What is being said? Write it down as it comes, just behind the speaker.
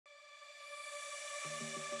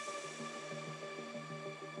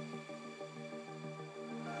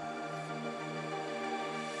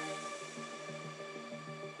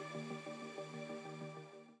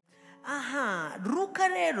Aha, Luka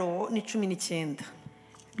rero ni 19.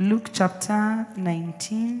 Luke chapter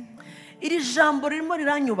 19. Iri jambo ririmo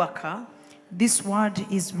riranyubaka. This word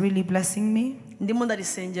is really blessing me. Ndimo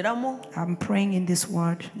ndarisengeramo. I'm praying in this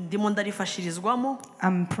word. Ndimo ndarifashirizwamo.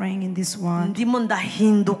 I'm praying in this word. Ndimo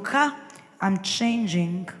ndahinduka. I'm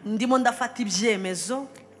changing. Ndimo ndafata ibyemezo.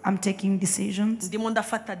 I'm taking decisions. Ndimo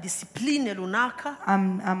ndafata discipline runaka.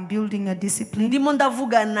 I'm building a discipline. Ndimo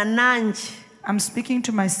ndavugana nanjye. I'm speaking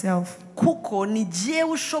to myself. Kuko ni jewe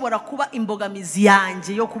ushobora kuba imbogamizi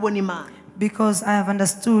yanjye yo kubona Imana. Because I have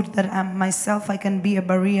understood that myself I can be a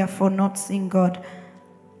barrier for not seeing God.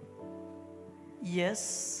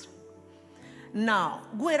 Yes. Now,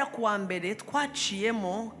 guhera kuwa mbere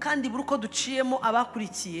twaciyemo kandi buruko duciyemo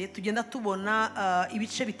abakurikiye tugenda tubona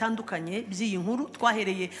ibice bitandukanye by'iyi nkuru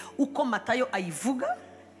twahereye uko Matayo ayivuga.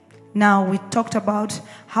 Now we talked about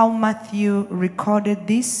how Matthew recorded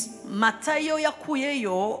this. Matayo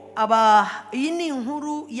yakuyeyo iyi ni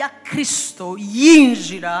inkuru ya Kristo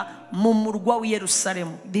yinjira mu murwa wa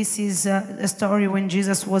Yerusalemu. This is a story when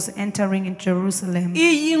Jesus was entering in Jerusalem.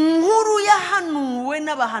 Iyi nkuru yahanuwe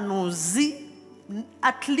n'abahanuzi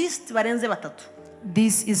at least barenze batatu.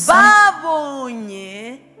 This is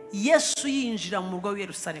babonye Yesu yinjira mu murwa wa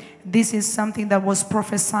Yerusalemu. This is something that was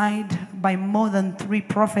prophesied by more than 3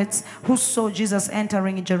 prophets who saw Jesus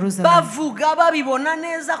entering in Jerusalem. Bavuga babibona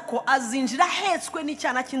neza ko azinjira hetswe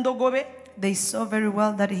n'icyana cy'indogobe. They saw very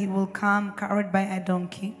well that he will come carried by a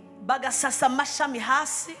donkey. Bagasasa amashami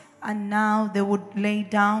hasi. And now they would lay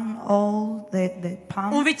down all the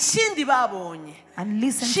palm. Umva ikindi babonye. And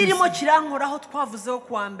listen Shirimo kirankoraho twavuzeho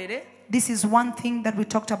kuwa mbere. This is one thing that we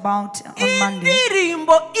talked about on Monday.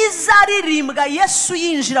 Indirimbo izaririmbwa Yesu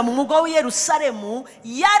yinjira mu murwa wa Yerusalemu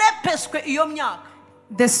yarepeswe iyo myaka.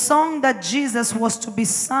 The song that Jesus was to be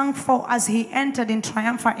sung for as he entered in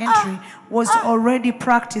triumphal entry was already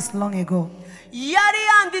practiced long ago. Yari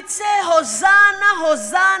yanditse Hozana,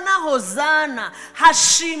 Hozana, Hozana.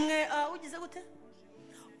 Hashimwe ugize gute?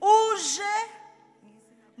 Uje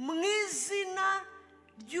mwizina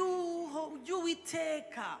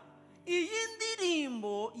ry'Uwiteka. Iyi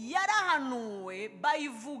ndirimbo yarahanuwe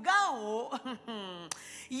bayivugaho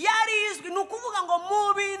yarizwi nukuvuga ngo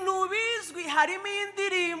mu bintu bizwi harimo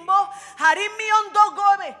indirimbo harimo iyo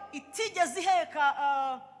ndogobe itigeze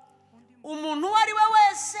iheka umuntu wari we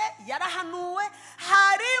wese yarahanuwe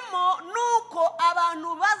harimo nuko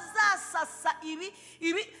abantu bazasasa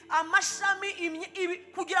ibi amashami ibi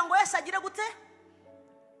kugira ngo Yesu agire gute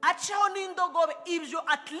acheho n'indogobe. Ibyo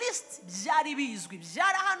at least byari bizwi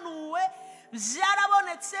byarahanuwe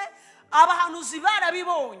byarabonetse abahanuzi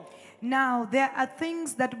barabibonye. Now there are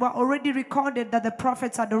things that were already recorded that the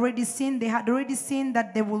prophets had already seen. They had already seen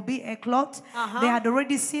that there will be a cloth. They had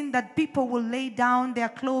already seen that people will lay down their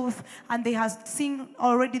clothes, and they had seen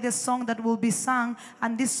already the song that will be sung.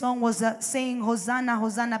 And this song was saying, Hosanna,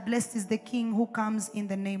 Hosanna, blessed is the King who comes in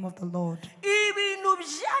the name of the Lord. Ibintu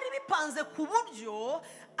byari bipanze ku buryo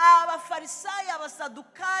abafarisayo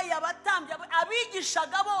abasadukayo abatambyi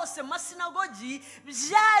abigishaga bose masinagogi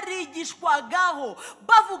byarigishwagaho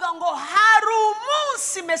bavuga ngo hari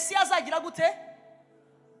umunsi Mesiya azagira gute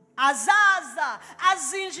azaza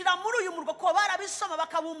azinjira muri uyu murwa ko barabisoma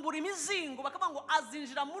bakabumbura imizingo bakavuga ngo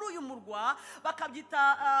azinjira muri uyu murwa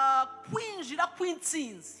bakabyita kwinjira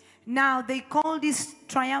kw'intsinzi. Now they call this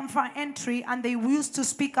triumphal entry, and they used to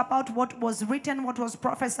speak about what was written, what was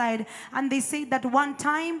prophesied, and they say that one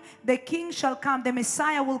time the king shall come, the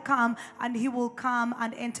Messiah will come, and he will come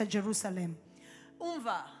and enter Jerusalem.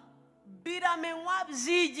 Umva biramenywa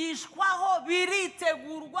byigishwaho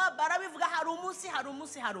biritegurwa barabivuga hari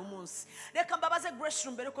umunsi. Reka mbabaze Grace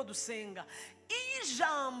mbere ko dusenga. Iyi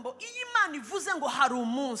jambo iyi Imana ivuze ngo hari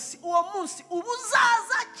umunsi uwo munsi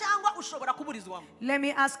ubuzaza cyangwa ushobora kuburizwamo. Let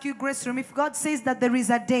me ask you, Grace Room, if God says that there is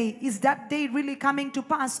a day, is that day really coming to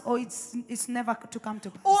pass, or it's never to come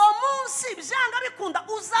to pass? Uwo munsi byanga bikunda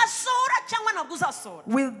uzasohora cyangwa ntabwo uzasohora.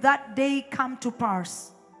 Will that day come to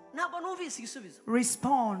pass? Ntabwo numvise igisubizo.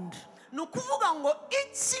 Respond. Nukuvuga ngo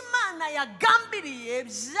iki Imana yagambiriye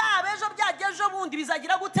byabejo byagejo bundi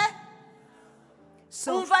bizagira gute?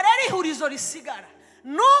 Umva rero ihurizo risigara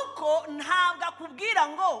nuko ntabwo akubwira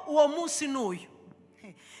ngo uwo munsi n'uyu.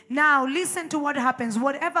 Now listen to what happens.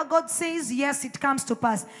 Whatever God says, yes, it comes to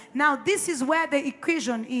pass. Now this is where the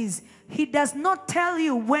equation is. He does not tell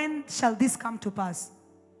you when shall this come to pass.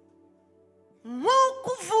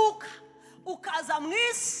 Nkukuvuka ukaza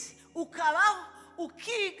mwisi ukabaho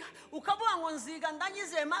ukiga ukavuga ngo nziga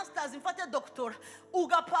ndangize masters mfate doctora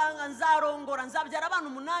ugapanga nzarongora nzabyara abantu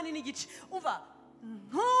 8 n'igice umva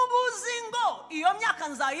ntubuzi ngo iyo myaka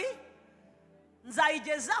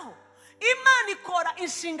nzayigezaho. Imana ikora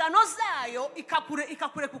inshingano zayo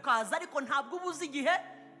ikakure kukaza ariko ntabwo ubuzi igihe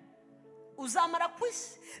uzamara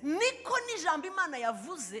kwisi. Niko n'ijambo Imana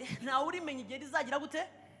yavuze ntawe urimenya igihe rizagira gute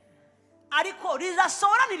ariko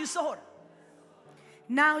rizasohora nirisohora.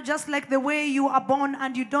 Now, just like the way you are born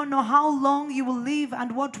and you don't know how long you will live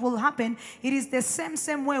and what will happen, it is the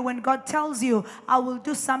same way when God tells you, I will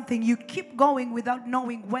do something, you keep going without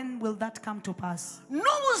knowing when will that come to pass.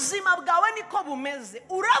 N'ubuzima bwawe niko bumeze.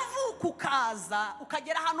 Uravuka ukaza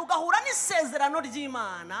ukagera ahantu ugahura n'isezerano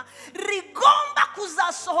ry'Imana rigomba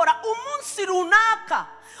kuzasohora umunsi runaka.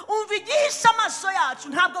 Umva igihisha amaso yacu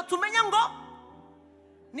ntabwo tumenya ngo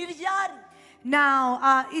ni ryari.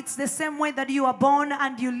 Now, it's the same way that you are born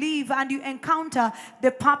and you live and you encounter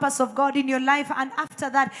the purpose of God in your life. And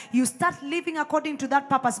after that, you start living according to that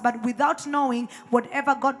purpose, but without knowing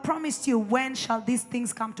whatever God promised you, when shall these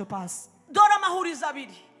things come to pass?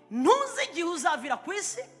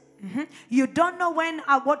 You don't know when,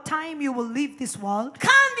 at what time you will leave this world.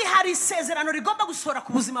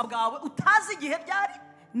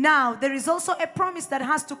 Now, there is also a promise that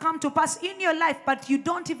has to come to pass in your life, but you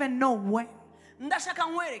don't even know when. Ndashaka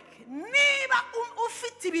nkwereke niba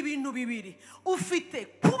ufite ibi bintu bibiri, ufite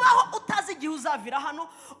kubaho utazi igihe uzavira hano,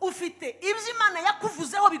 ufite ibyo Imana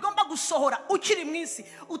yakuvuzeho bigomba gusohora ukiri mu isi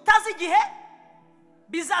utazi igihe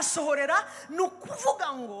bizasohorera, ni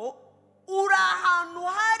ukuvuga ngo uri ahantu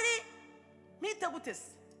hari mpite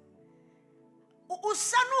gutese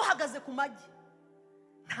usa n'uhagaze ku magi,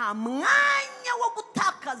 nta mwanya wo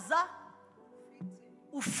gutakaza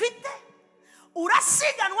ufite.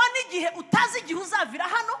 Urasiganwa n'igihe utazi igihe uzavira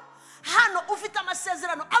hano ufite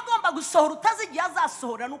amasezerano agomba gusohora utazi igihe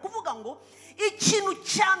azasohora. Ni ukuvuga ngo ikintu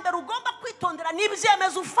cya mbere ugomba kwitondera ni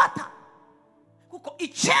ibyemezo ufata, kuko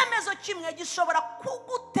icyemezo kimwe gishobora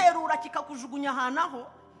kuguterura kikakujugunya ahantu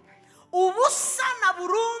ubusa na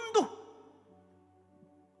burundu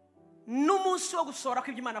n'umunsi wo gusohora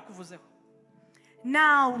kw'ibyo Imana yakuvuzeho.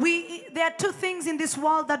 Now, there are two things in this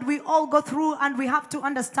world that we all go through and we have to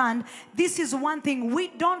understand. This is one thing. We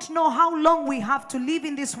don't know how long we have to live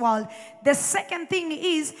in this world. The second thing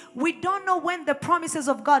is we don't know when the promises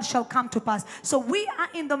of God shall come to pass. So we are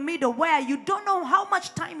in the middle where you don't know how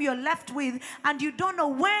much time you're left with and you don't know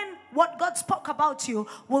when what God spoke about you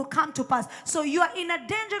will come to pass. So you are in a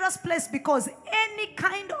dangerous place because any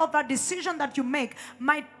kind of a decision that you make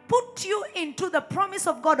might put you into the promise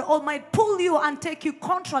of God or might pull you and take you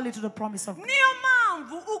contrary to the promise of God.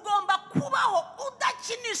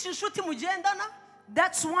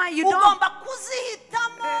 That's why you don't.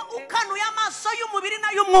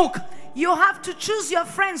 You have to choose your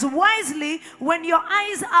friends wisely when your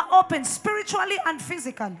eyes are open spiritually and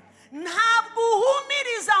physically.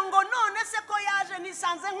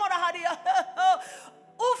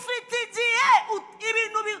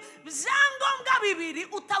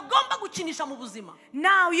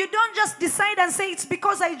 Now you don't just decide and say it's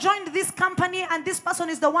because I joined this company and this person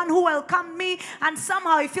is the one who welcomed me and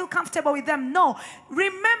somehow I feel comfortable with them. No,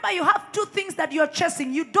 remember you have two things that you're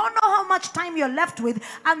chasing. You don't know how much time you're left with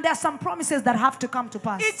and there are some promises that have to come to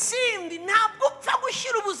pass.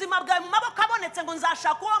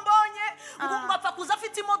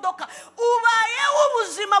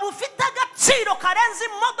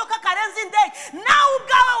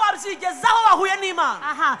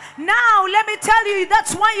 Now let me tell you,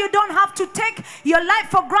 that's why you don't have to take your life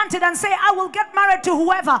for granted and say I will get married to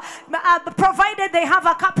whoever, provided they have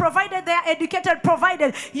a car, provided they are educated,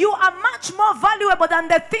 provided you are much more valuable than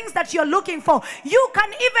the things that you're looking for. You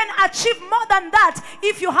can even achieve more than that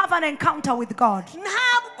if you have an encounter with God.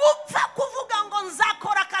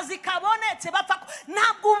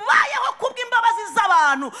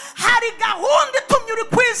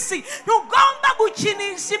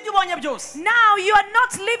 Now you are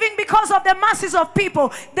not living because of the masses of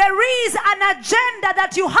people. There is an agenda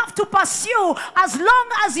that you have to pursue as long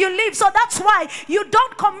as you live. So that's why you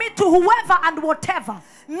don't commit to whoever and whatever.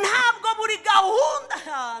 Not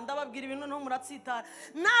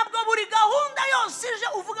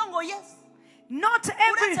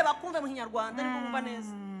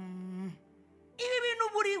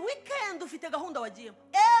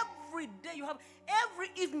every day you have, every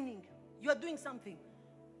evening you are doing something.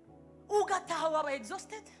 Ugataha waba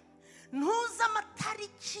exhausted. Ntuza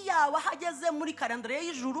amatariki yawe hageze muri kalendari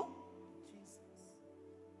y'ijuru.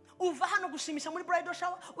 Uva hano gushimisha muri bridal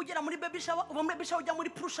shower, ugera muri baby shower, uva muri baby shower ujya muri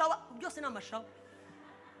pool shower, byose ni amashower.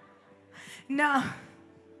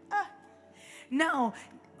 Now,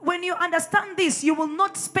 when you understand this, you will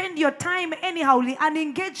not spend your time anyhow and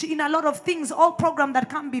engage in a lot of things, all programs that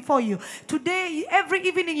come before you. Today, every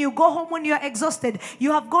evening you go home when you are exhausted.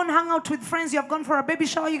 You have gone hang out with friends. You have gone for a baby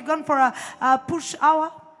shower. You've gone for a push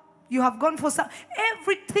hour. You have gone for some,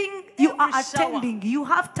 everything you are attending. You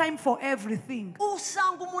have time for everything.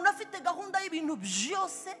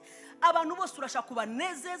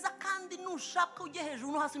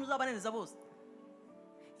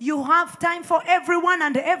 You have time for everyone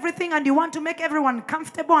and everything, and you want to make everyone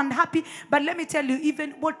comfortable and happy. But let me tell you,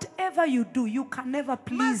 even whatever you do, you can never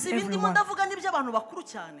please everyone.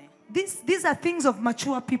 These are things of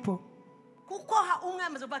mature people.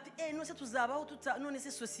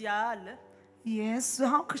 Yes, so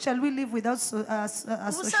how shall we live without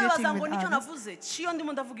associating with others?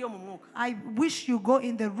 I wish you go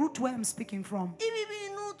in the route where I'm speaking from.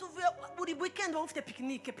 Buri weekend bafite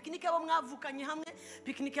picnic abo mwavukanye hamwe,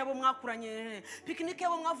 picnic abo mwakuranye, picnic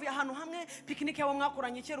abo mwavuye ahantu hamwe, picnic abo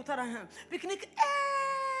mwakuranye kera utara,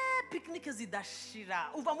 picnic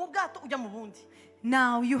zidashira uva mu bwato ujya mu bundi.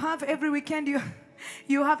 Now you have every weekend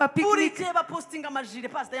you have a picnic. Uri keba posting amajire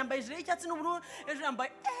pastor yambaye jire y'icyatsi n'ubururu, ejo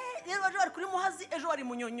yambaye rero ejo ari kuri Muhazi, ejo ari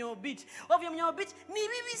mu Nyonyo beach. Wavuye mu Nyonyo beach ni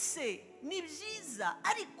bibise ni byiza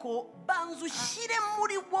ariko banzu ushyire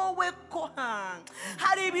muri wowe ko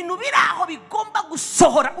hari ibintu biraho bigomba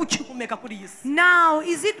gusohora ukihumeka kuri iyi si. Now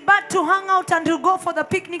is it bad to hang out and to go for the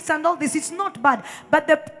picnics and all this? It's not bad, but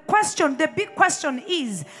the big question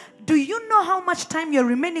is, do you know how much time you're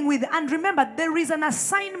remaining with? And remember, there is an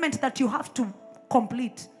assignment that you have to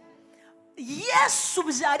complete. Yesu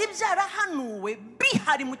byari byarahanuwe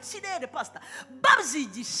bihari mu kirere pastor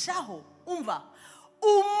babyigishaho umva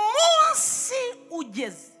umunsi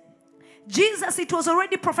ugeze. Jesus, it was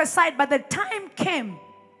already prophesied, but the time came.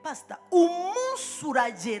 Pastor, umunsi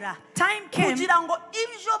uragera. Time came. Kugira ngo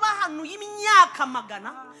ibyo bahanuye imyaka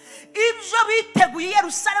magana, ibyo biteguye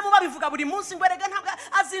Yerusalemu babivuga buri munsi ngo erega ntabwo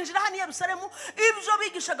azinjira hano Yerusalemu, ibyo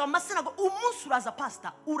bigishaga mu masinago, umunsi uraza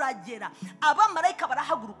pastor uragera. Abamarayika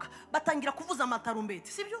barahaguruka batangira kuvuza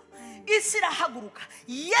amatarumbeti, sibyo? Isi irahaguruka.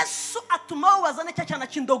 Yesu atuma bazane cyana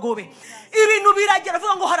cy'indogobe. Ibintu biragera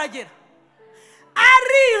vuga ngo haragera.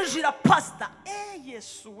 Arinjira pastor,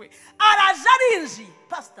 Yesu we araje arinji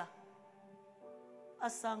pastor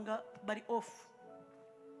asanga bari off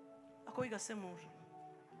ako bigasemuje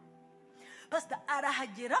pastor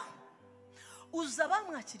arahagera uza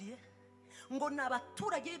bamwakiriye ngo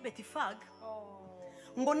nabaturage b'Betifag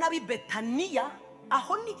ngo nabi Betania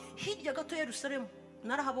aho ni hirya gato Yerusalemu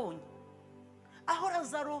narahabonye aho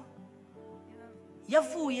Lazaro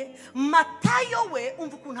yavuye. Matayo we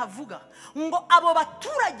umva ukuntu avuga ngo abo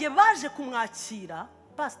baturage baje kumwakira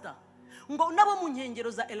pastor ngo nabo mu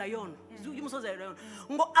nkengero za Elayon y'umusozi wa Elayon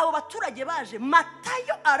ngo abo baturage baje.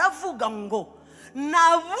 Matayo aravuga ngo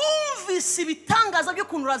nabumvise ibitangaza byo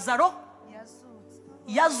kuntu Lazaro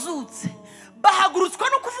yazutse, bahagurutswa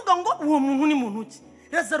no kuvuga ngo uwo muntu ni muntu ki?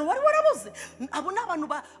 Lazaro wari warabuze. Abo n'abantu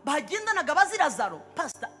bagendanaga bazi Lazaro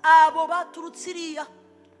pastor, abo baturutsiriya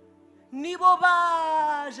nibo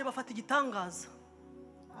baje bafata igitangaza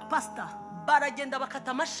pastor, baragenda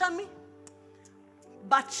bakata amashami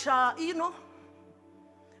baca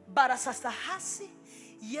barasasa hasi.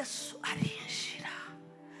 Yesu arinjira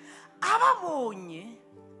ababonye.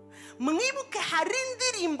 Mwibuke hari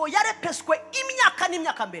indirimbo yarepeswe imyaka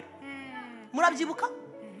n'imyaka mbere, murabyibuka?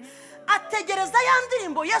 Ategereza ya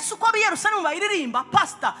ndirimbo Yesu ko abi Yerusalemu bayiririmba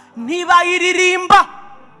pastor, ntibayiririmba.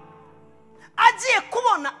 Agiye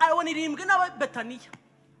kubona abona irimbwe n'aba Betania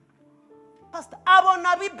pastor,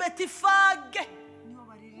 abona bi Betifag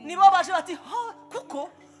nibo baje bati kuko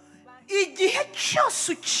igihe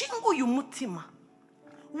cyose ukinguye umutima,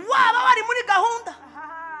 waba wari muri gahunda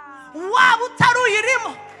waba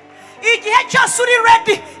utaruyirimo, igihe cyose uri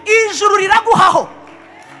ready ijuru riraguhaho.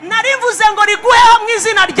 Narivuze ngo riguheho mu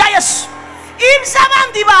izina rya Yesu. Ibyo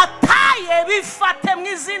abandi bataye bifate mu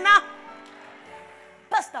izina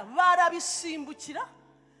pastor. Barabisimbukira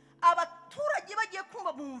abaturage bagiye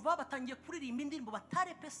kumva bumva batangiye kuririmba indirimbo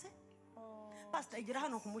batarepese pastor. Igera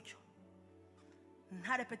hano ku mucyo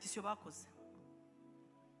nta repetition bakoze.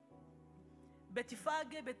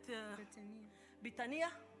 Betifage Betania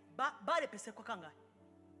barepese ko kangahe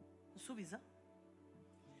nsubiza,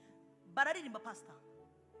 bararirimba pastor,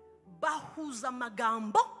 bahuza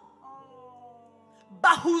amagambo,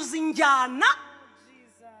 bahuza injyana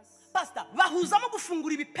pastor, bahuzamo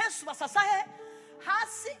gufungura ibipesu basasa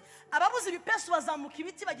hasi, ababuze ibipesu bazamuka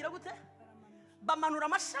ibiti bagira gute, bamanura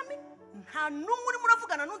amashami. Nta numwe uri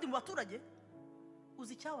muravugana n'undi mu baturage.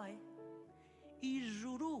 Uzi cyabaye?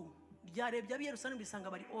 Ijuru ryarebye abi Yerusalemu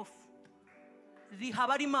bisanga bari off,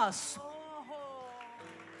 rihaba ari maso.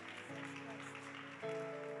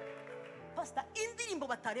 pastor indirimbo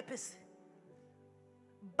batarepese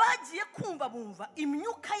bagiye kumva bumva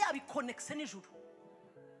imyuka yabikonekse n'ijuru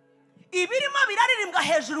ibirimo biraririmbwa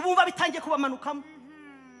hejuru bumva bitangiye kubamanukamo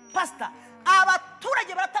pastor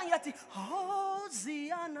abaturage baratangira ati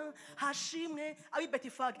Hoziyana hashimwe abi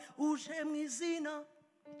Betifage uje mu izina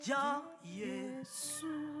rya Yesu.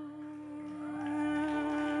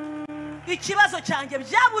 Ikibazo cyanjye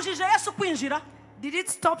byabujije Yesu kwinjira? Did it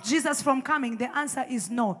stop Jesus from coming? The answer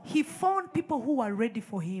is no. He found people who are ready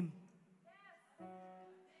for him.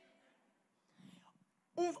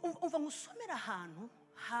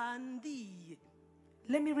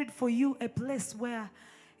 Let me read for you a place where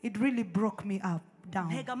it really broke me up down.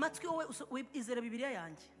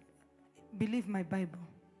 Believe my Bible.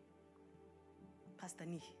 Pastor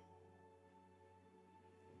Nihi.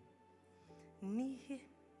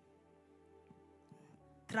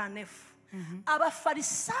 Tranef.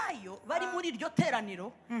 Abafarisayo bari muri iryo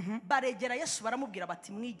teraniro baregera Yesu baramubwira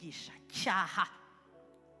bati mwigisha cyaha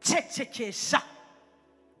cecekesha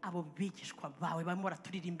abo bigishwa bawe bamwe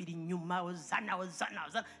baraturirimbira inyuma ozana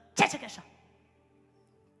cecekesha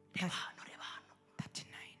reba hano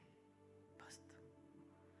 39 pastor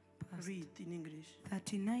read in English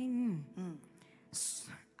 39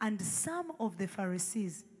 And some of the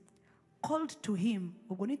Pharisees called to him,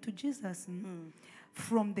 we're going to Jesus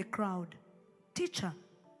from the crowd, Teacher,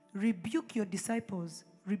 rebuke your disciples.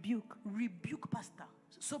 Rebuke pastor.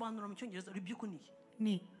 So rebuke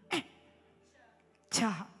ni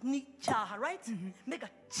chaha right? Mega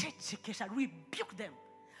chechekesha, rebuke them.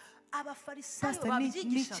 Aba Farisayo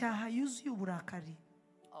babyigisha chaha yuzuye uburakari.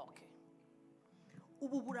 Okay.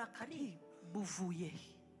 Ubu burakari buvuye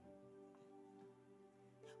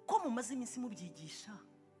ko mumaze iminsi mubyigisha,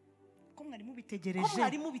 ko mwari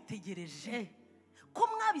mubitegereje, ko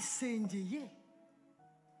mwabisengeye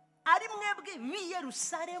ari mwebwe bi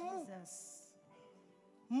Yerusalemu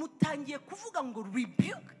mutangiye kuvuga ngo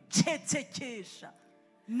rebuke cecekesha.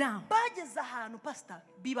 Now bageze ahantu pastor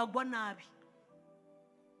bibagwa nabi.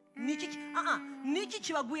 Niki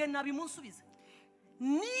kibaguye nabi munsubize?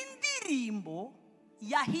 Nindirimbo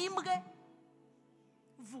yahimbwe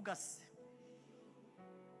vuga se.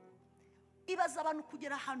 Ibaza abantu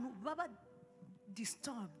kugera ahantu baba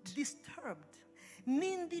disturbed.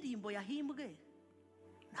 Nindirimbo yahimbwe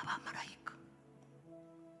n'abamarayika.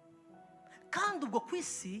 Kandi ubwo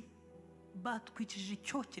kwisi batwikije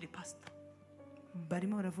icyokere pastor.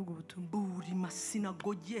 Barimo baravuga ubutumwa buri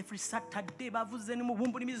masinagogi every Saturday bavuze ni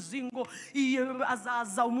mubumbura imizingo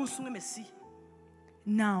azaza umunsi umwe Messi.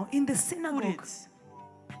 Now in the synagogue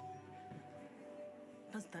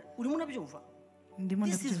pastor urimo nabyumva?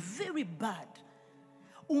 This is very bad.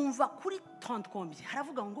 Umva kuri 30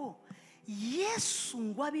 haravuga ngo Yesu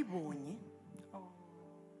ngo abibonye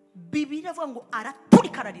Bibiliya avuga ngo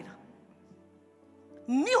araturikararira.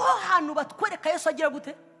 Niho hantu batwereka Yesu agira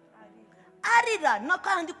gute? Arira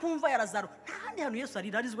nakandi kumva ya Lazaro. Ntahandi hantu Yesu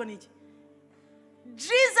arira arizwa n'iki?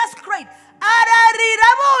 Jesus Christ ararira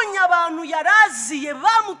abonye abantu yaraziye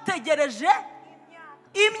bamutegereje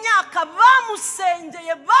imyaka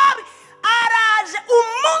bamusengeye babi araje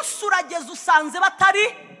umunsi urageze usanze batari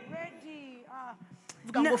ready.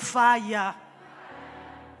 Vuga ngo fire.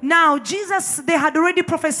 Now, Jesus, they had already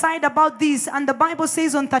prophesied about this, and the Bible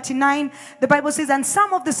says on 39, the Bible says, and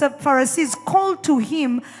some of the Pharisees called to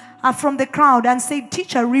him from the crowd and said,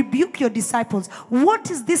 Teacher, rebuke your disciples.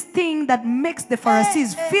 What is this thing that makes the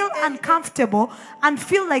Pharisees feel uncomfortable and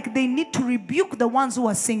feel like they need to rebuke the ones who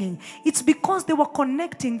are singing? It's because they were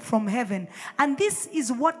connecting from heaven. And this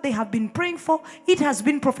is what they have been praying for. It has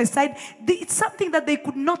been prophesied. It's something that they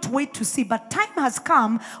could not wait to see. But time has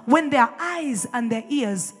come when their eyes and their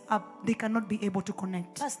ears, they cannot be able to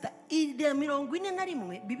connect. Pastor,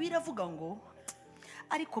 Bibiliya avuga ngo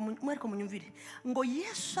ariko munyumvire ngo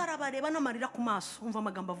Yesu arabareba n'amarira ku maso. Umva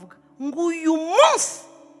amagambo avuga ngo uyu munsi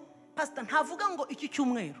pastor ntavuga ngo iki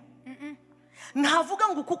cyumweru, ntavuga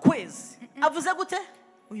ngo uku kwezi, avuze gute?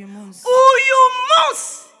 Uyu munsi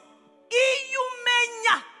iyo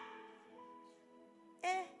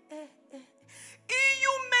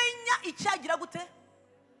umenya icyagira gute?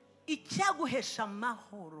 Icyaguhesha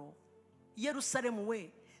amahoro. Yerusalemu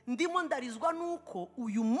we, ndimo ndarizwa nuko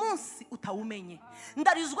uyu munsi utawumenye.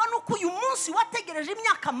 Ndarizwa nuko uyu munsi wategereje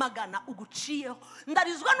imyaka magana uguciyeho.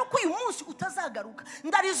 Ndarizwa nuko uyu munsi utazagaruka.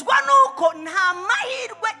 Ndarizwa nuko nta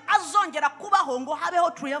mahirwe azongera kubaho ngo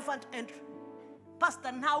habeho triumphant entry.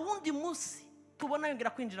 Pastor, nta wundi munsi tubona yongera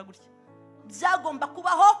kwinjira gutya. Byagomba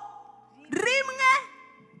kubaho rimwe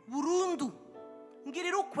burundu.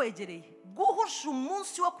 ngirira ukwegereye guhusha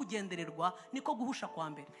umunsi wo kugendererwa niko guhusha kwa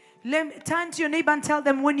mbere. Turn to your neighbor and tell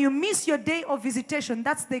them, when you miss your day of visitation,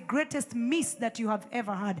 that's the greatest miss that you have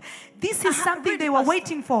ever had. This is something they were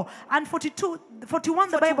waiting for. And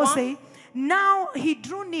 41, the Bible says, now he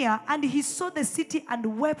drew near and he saw the city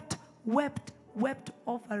and wept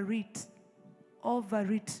over it.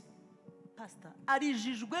 Over it. Pastor,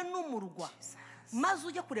 arijijwe n'umurwa. Maze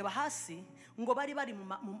ujya kureba hasi ngo bari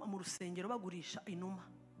mu rusengero bagurisha inuma.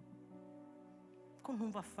 Ko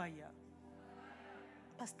ntumva fire.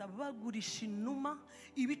 Pastor, bagurisha inuma,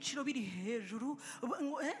 ibiciro biri hejuru,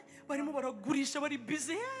 barimo baragurisha, bari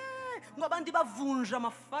busy, ngo abandi bavunja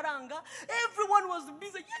amafaranga. Everyone was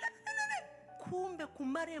busy. Kumbe ku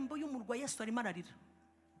marembo y'umurwa Yesu arimo ararira.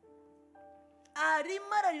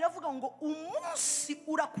 Arimo ararira avuga ngo umunsi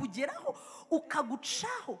urakugeraho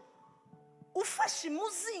ukagucaho. Ufashe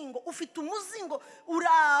umuzingo, ufite umuzingo,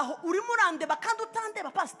 uraho, urimo urandeba kandi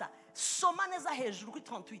utandeba. Pastor, soma neza hejuru kuri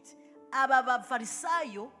 38. Aba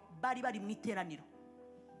bafarisayo bari mu iteraniro.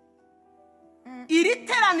 Iri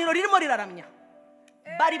teraniro ririmo riraramya.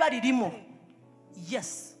 Bari ririmo.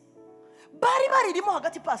 Yes. Bari ririmo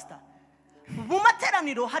hagati, Pastor. Mu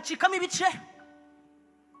materaniro hacikamo ibice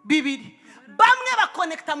bibiri. Bamwe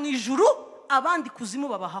bakonekta mu ijuru, abandi kuzimu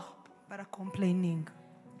babahaho. Bara complaining.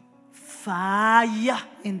 Fire.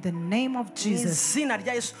 In the name of Jesus. Izina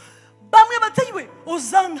rya Yesu. Bamwe batayiwe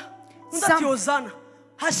Ozana. Undati Ozana.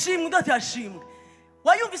 Hashimwe undati hashimwe.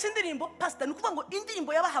 Wayumvise indirimbo, Pastor, nukuvuga ngo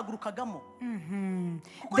indirimbo yabahagurukagamo.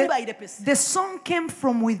 The song came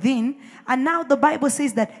from within, and now the Bible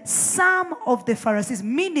says that some of the Pharisees,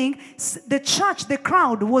 meaning the church, the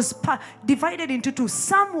crowd was divided into two.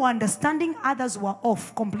 Some were understanding, others were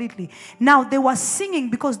off completely. Now they were singing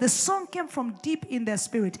because the song came from deep in their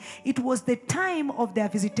spirit. It was the time of their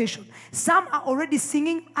visitation. Some are already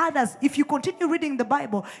singing, others, if you continue reading the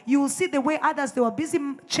Bible, you will see the way others, they were busy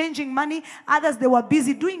changing money, others, they were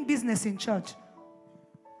busy doing business in church.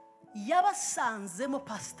 Yabasanzemo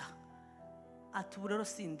Pastor atuburero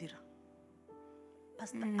sindira.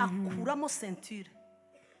 Pastor akuramo ceinture.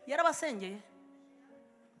 Yarabasengeye.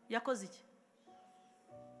 Yakoze iki?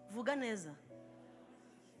 Vuga neza.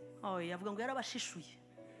 Yavuga ngo yarabashishuye.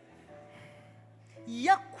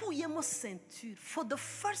 Yakuyemo ceinture. For the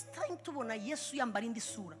first time tubona Yesu yambara indi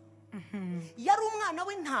sura. Yari umwana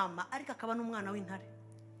w'intama ariko akaba n'umwana w'intare.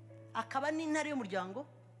 Akaba n'intare y'umuryango.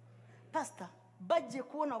 Pastor, bagiye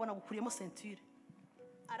kubona abona gukuriyemo ceinture.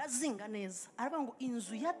 Arazinga neza. Aravuga ngo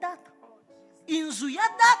inzu ya data. Inzu ya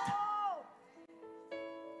data.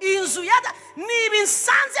 Inzu ya data. Niba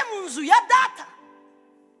insanze mu nzu ya data.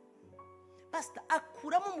 Pastor,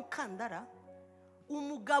 akuramo umukandara.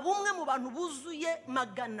 Umugabo umwe mu bantu buzuye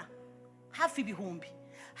magana. Hafi ibihumbi.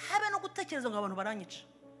 Habe no gutekereza ngo abantu baranyica.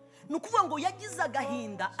 Nukuvuga ngo yagize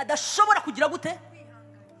agahinda adashobora kugira gute?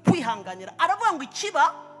 Kwihanganira. Aravuga ngo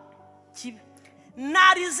ikiba kibe.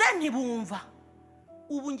 Narize ntibumva.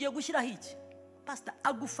 Ubu ngiye gushyiraho iki? Pastor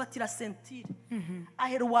agufatira ceinture.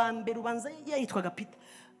 Ahera wa mbere ubanza yitwaga Peter.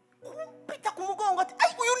 Peter ku mugongo ati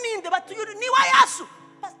ay uyu ninde batuyuri ni wa Yesu.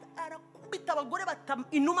 Pastor arakubita abagore batam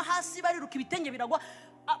inuma hasi bariruka ibitenge biragwa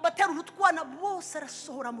batera urutwana bose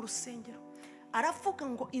arasohora mu rusengero. Aravuga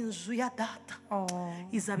ngo inzu ya data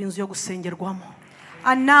izaba inzu yo gusengerwamo.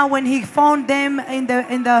 And now when he found them in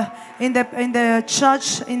the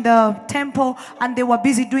church, in the temple, and they were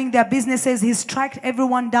busy doing their businesses, he struck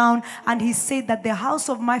everyone down and he said that the house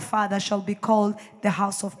of my Father shall be called the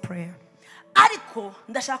house of prayer. Ariko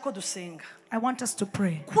ndashaka dusenga. I want us to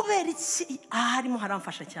pray. Kubera iki harimo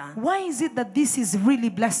haramfasha cyane. Why is it that this is really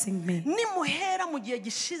blessing me? Nimuhera mu gihe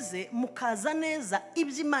gishize mukaza neza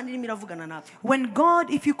iby'Imana irimo iravugana natwe. When God,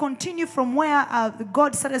 if you continue from where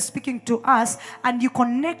God started speaking to us and you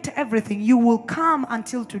connect everything, you will come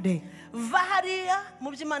until today. Vahariya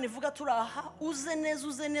mu by'Imana ivuga turaha uze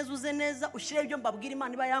neza ushyire ibyo mbabwira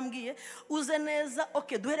Imana iba yambwiye uze neza.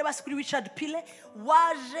 Okay, duhere basi kuri Richard Pile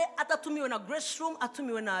waje atatumiwe na Grace Room,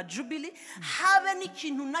 atumiwe na Jubilee. Habe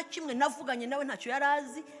n'ikintu na kimwe navuganye nawe ntacyo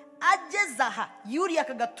yarazi. Ageze aha yuriye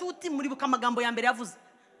akagatuti muri buka amagambo ya mbere yavuze.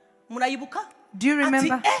 Murayibuka? Do you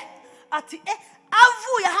remember? Ati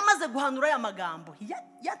avuye hamaze guhanura ya magambo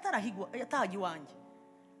yatahaga iwanjye.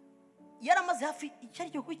 Yaramaze hafi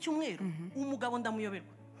icyaryo ku cyumweru. Umugabo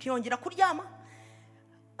ndamuyoberwa. Ntiyongera kuryama.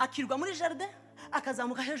 Akirwa muri jardin,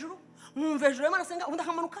 akazamuka hejuru. Mwumva hejuru y'Imana senga ubundi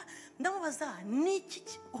akamanuka. Ndamubaza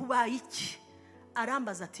niki ubaye iki?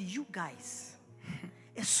 Arambaza ati you guys.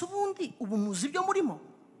 Ese ubundi ubu muzi ibyo murimo?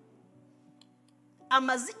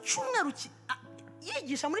 Amazi cyumweru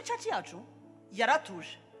yigisha muri church yacu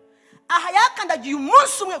yaratuje. Aha yakandagiye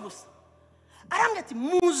umunsi umwe gusa. Arambwira ati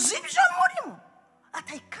muzi ibyo murimo?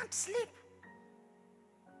 ati I can't sleep.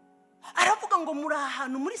 Aravuga ngo muri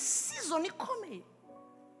ahantu muri season ikomeye.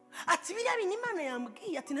 Ati biriya bintu Imana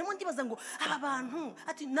yambwiye ati nemo ndibaza ngo aba bantu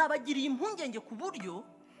ati nabagiriye impungenge ku buryo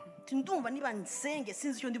ati ndumva niba nsenge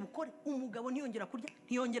sinzi icyo ndi bukore. Umugabo ntiyongera kurya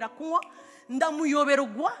ntiyongera kunywa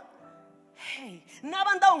ndamuyoberwa. Hey,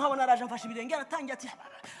 naba ndaho nkabona araje mfashe ibirenge aratangiye ati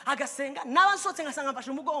agasenga naba nsotse ngasanga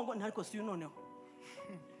mfashe umugongo ntariko siyo noneho.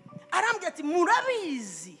 Arambye ati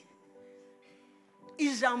murabizi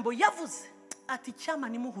ijambo yavuze ati cyama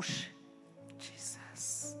nimuhushe.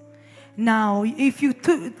 Jesus. Now, if you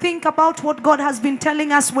think about what God has been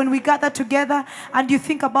telling us when we gather together, and you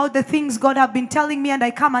think about the things God have been telling me and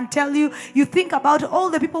I come and tell you, you think about all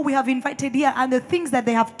the people we have invited here and the things that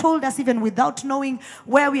they have told us even without knowing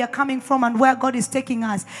where we are coming from and where God is taking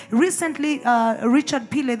us. Recently, Richard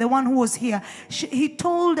Pile, the one who was here, he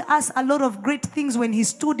told us a lot of great things when he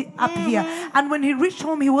stood up here. And when he reached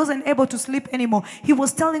home, he wasn't able to sleep anymore. He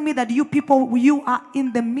was telling me that you people, you are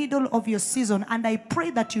in the middle of your season, and I pray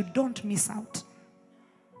that you don't miss out.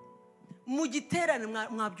 In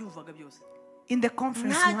the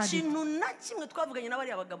conference you had it.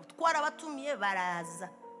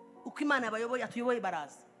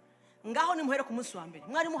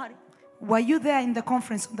 Were you there in the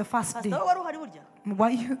conference on the first day? Were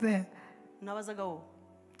you there?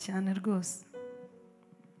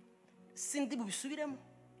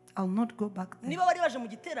 I'll not go back there.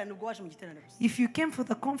 If you came for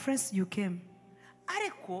the conference, you came.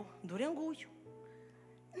 Ariko dore nguyu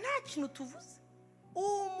nta kintu tuvuze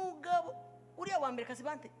umugabo uriya wa mbere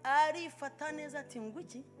Kasibante arifata neza ati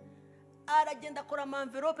nguki aragenda akora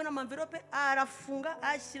amamverope n'amamverope arafunga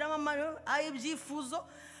ashyiramo amayo ayibyifuzo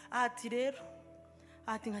ati rero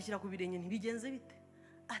ati nkashyira ku birenge ntibigenze bite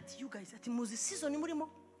ati you guys ati muzi season murimo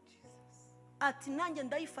ati nanjye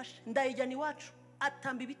ndayifashe ndayijyana iwacu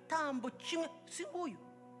atamba ibitambo kimwe si nguyu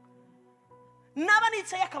naba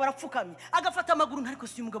nicaye akaba arapfukamye agafata amaguru ntariko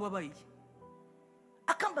si umugabo abaye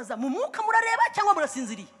akambaza mu mwuka murareba cyangwa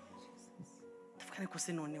murasinziriye ndafukane ko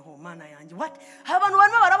se noneho mana yanjye what abantu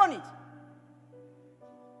barimo barabona iki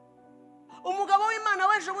umugabo w'Imana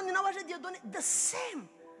weje bundi nawaje Diodone the same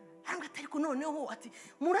aranga atariko noneho ati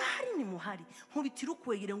murahari ni muhari nkubitira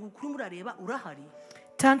ukwegere ngo ukuri murareba urahari.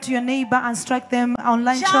 Turn to your neighbor and strike them.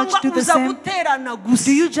 Online church, do the same.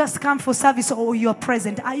 Do you just come for service or you are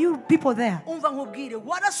present? Are you people there? Let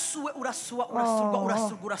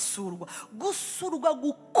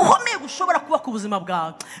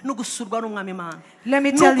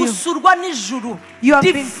me tell you, you have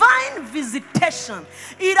divine visitation.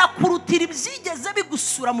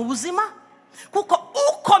 Kuko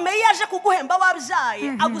ukomeye yaje kuguhemba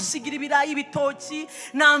wabyaye agusigira ibirayi bitoki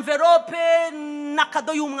na envelope na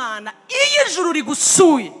kado y'umwana iyijuru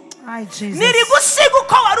rigusuye nirigusiga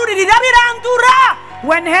uko waruririra birandura.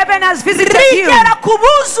 When heaven has visited you, rigera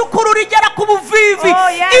kubuzukuru rigera kubuvivi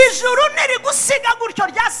ijuru nirigusiga gutyo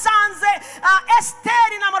ryasanze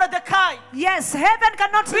Esther na Mordecai. Yes, heaven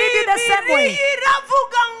cannot leave you the same way.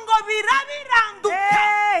 Iravuga ngo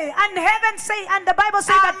birabiranduka. And heaven say, and the Bible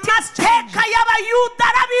says that amateka y'abayuda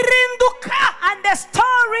arabirinduka. And the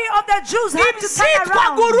story of the Jews had to turn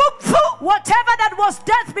around. Whatever that was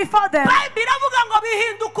death before them, biravuga ngo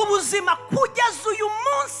bihinduka ubuzima kugeza uyu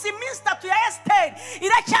munsi minsi 3 ya Esther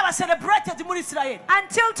iracyaba celebrated muri Israel.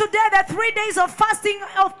 Until today, the 3 days of fasting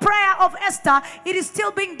of prayer of Esther, it is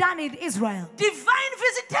still being done in Israel. Divine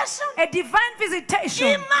visitation. A divine visitation.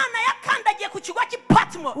 Imana yakandagiye ku kigo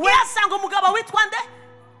cy'Patmo irasanga umugabo witwa nde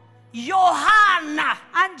Yohana.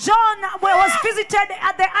 And John was visited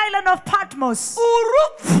at the island of Patmos.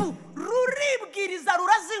 Urupfu ruribwiriza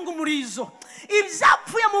rurazinga umurizo.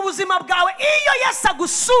 Ibyapfuye mu buzima bwawe iyo Yesu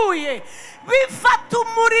agusuye bifata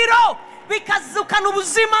umuriro bikazukana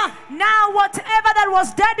ubuzima. Now whatever that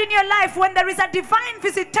was dead in your life, when there is a divine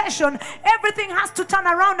visitation, everything has to turn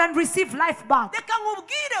around and receive life back. Reka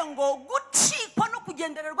nkubwire ngo gucikwa no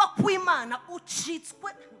kugendererwa kw'Imana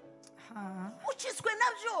ucitswe na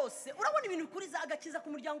byose. Urabona ibintu bikuriza agakiza ku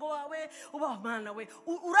muryango wawe uba Mana we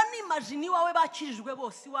uranimagine wawe bakijijwe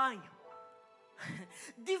bose wanyu.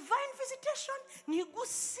 Divine visitation ni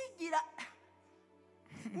gusigira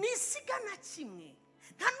nisiga na kimwe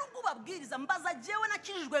nta nubwo babwiriza mbaza jewe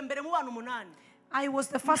nakijijwe mbere mu bantu 8. I was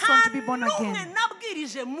the first one to be born again.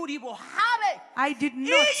 I did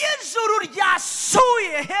not.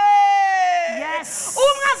 Yes.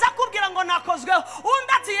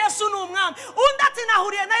 ati Yesu ni umwami, undi ati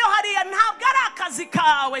nahuriye nayo hariya. Ntabwo ari akazi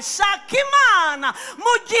kawe. Shaka Imana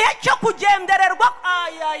mu gihe cyo kugendererwa.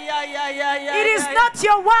 It is not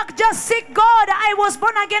your work. Just seek God. I was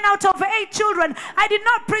born again out of 8 children. I did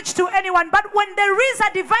not preach to anyone. But when there is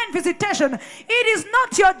a divine visitation, it is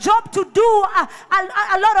not your job to do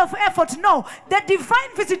a lot of effort. No, the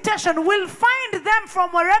divine visitation will find them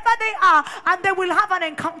from wherever they are, and they will have an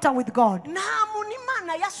encounter with God.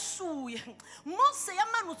 Mose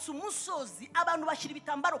yamanutse umusozi, abantu bashyira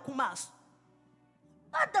ibitambaro ku maso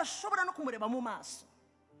badashobora no kumureba mu maso.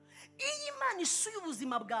 Iyi Imana isuye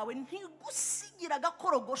ubuzima bwawe ntigusigira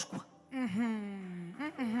agakorogoshwa.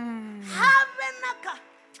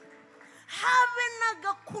 Have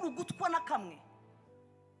n'agakurugutwa na kamwe.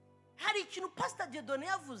 Hari ikintu Pastor Dieudonné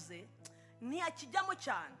yavuze ntiyakijyamo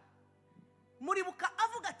cyane. Muribuka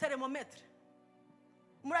avuga thermometre?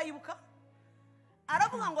 Murayibuka?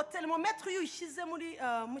 Aravuga ngo thermometre iyo uyishyize muri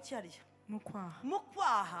mucyariya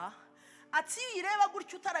mukwaha, ati uyireba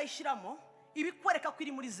gutyo utarayishiramo ibikwereka ko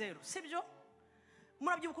iri muri 0, sibyo?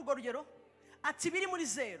 Murabyibuka urwo rugero? Ati biri muri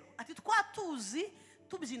 0. Ati twatuzi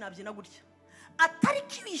tubyinabyina gutya. Atari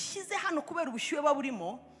ko uyishyize hano kubera ubushyuhe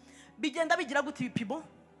baburimo bigenda bigira gute ibipimo?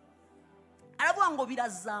 Aravuga ngo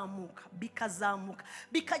birazamuka bikazamuka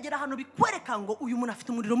bikagera hano bikwereka ngo uyu muntu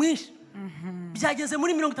afite umuriro mwinshi. Byageze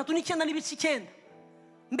muri 39.9.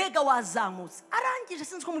 Mbega wazamutse. Arangije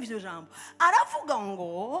sinzi ko muvyo jambo. Aravuga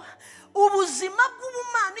ngo ubuzima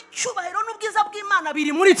bw'ubumana, icyubahiro n'ubwiza bw'Imana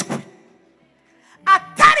biri muri twe.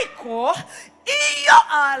 Atariko iyo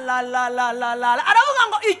aravuga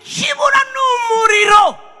ngo ikibura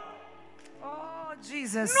n'umuriro. Oh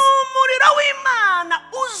Jesus. N'umuriro w'Imana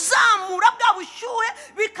uzamura bwa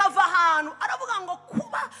bushyuhe bikava ahantu. Aravuga ngo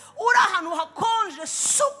kuba uri ahantu hakonje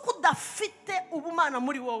suko udafite ubumana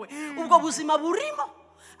muri wowe. Ubwo buzima burimo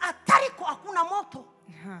atariko akuna moto.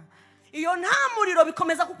 Iyo nta muriro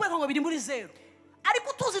bikomeza kukweka ngo biri muri 0.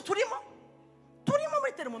 Ariko tuzi turimo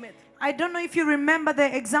muri thermometer. I don't know if you remember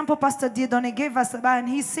the example Pastor Dieudonné gave us, and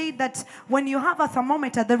he said that when you have a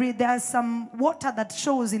thermometer, there is some water that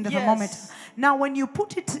shows in the thermometer. Now, when you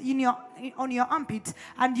put it on your armpit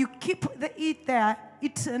and you keep it there,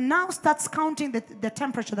 it now starts counting the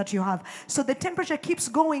temperature that you have. So the temperature keeps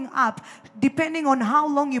going up depending on how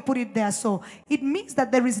long you put it there. So it means that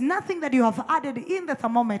there is nothing that you have added in the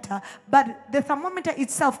thermometer, but the thermometer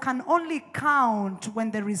itself can only count when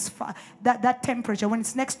there is that temperature, when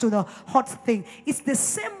it's next to the hot thing. It's the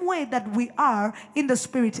same way that we are in the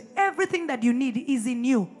spirit. Everything that you need is in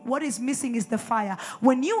you. What is missing is the fire.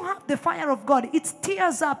 When you have the fire of God, it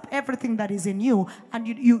stirs up everything that is in you, and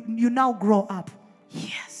you now grow up.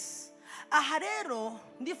 Yes. Aha rero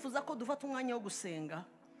ndifuza ko dufata umwanya wo gusenga.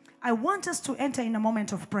 I want us to enter in a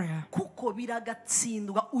moment of prayer. Kuko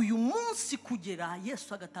biragatsindwa uyu munsi kugera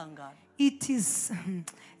Yesu agatangara. It is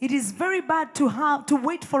very bad to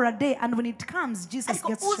wait for a day, and when it comes, Jesus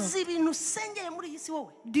gets shocked.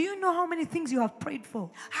 Do you know how many things you have prayed for?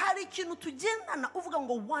 Hari ikintu tugendana uvuga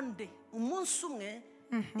ngo one day umunsi umwe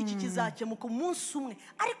iki kizakemuka umunsi umwe,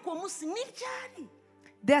 ariko uwo munsi ni ryari?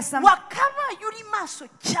 There's some.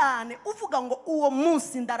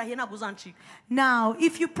 Now,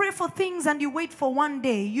 if you pray for things and you wait for one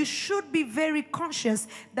day, you should be very conscious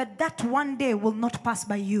that that one day will not pass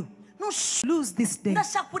by you. Lose this day.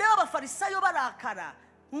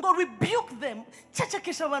 Rebuke them.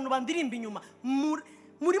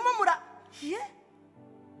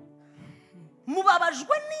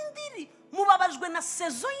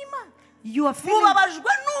 You are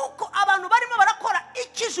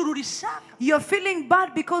feeling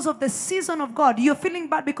bad because of the season of God. You're feeling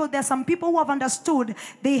bad because there are some people who have understood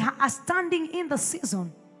they are standing in the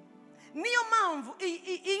season.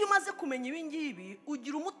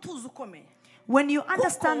 When you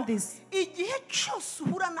understand this,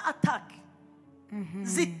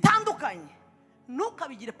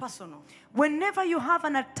 whenever you have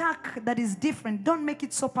an attack that is different, don't make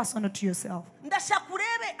it so personal to yourself.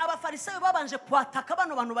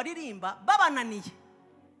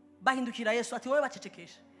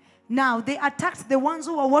 Now they attacked the ones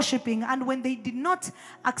who were worshiping, and when they did not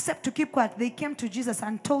accept to keep quiet, they came to Jesus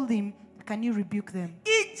and told him, can you rebuke them?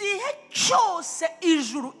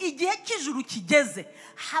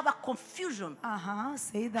 Have a confusion.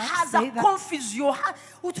 Say that. Has a confusion.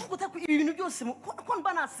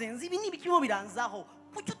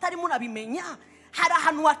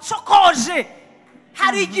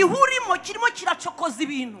 hari igihe urimo kirimo kiracokoza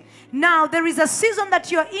ibintu. Now, there is a season that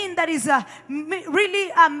you're in that is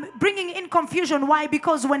really bringing in confusion. Why?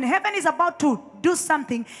 Because when heaven is about to do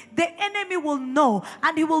something, the enemy will know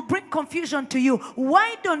and he will bring confusion to you.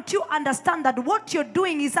 Why don't you understand that what you're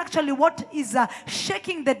doing is actually what is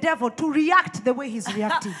shaking the devil to react the way he's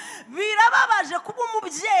reacting? Birababaje kuba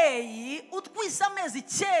umubyeyi utwise amezi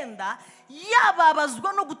 9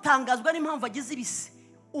 yababazwa no gutangazwa n'impamvu agize ibise.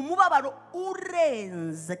 Umubabaro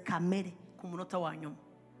urenze kamere ku munota wa nyuma.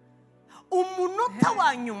 Umunota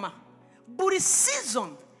wa nyuma buri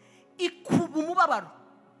season ikuba umubabaro.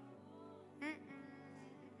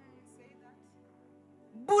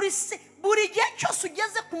 Buri gihe cyose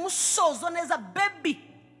ugeze ku musozo neza baby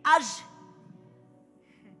aje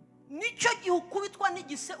nicyo gihe ukubitwa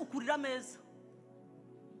n'igise ukurira ameza.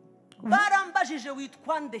 Barambajije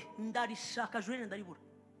witwa nde? Ndarishaka Julienne ndaribura.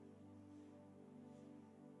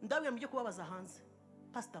 Ndabwira mujye kubabaza hanze.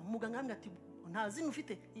 Pastor muganga amwe ati ntazi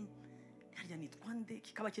ufite harya nitwa nde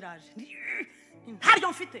kikaba kiraje. Harya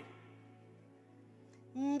mfite.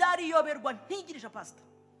 Ndariyoberwa ntigirisha pastor.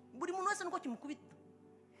 Buri muntu wese nuko kimukubita.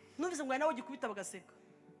 Numvise ngo nawe gikubita bagaseka.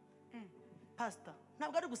 Pastor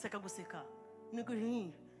ntabwo ari guseka. Niko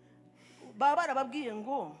baba barababwiye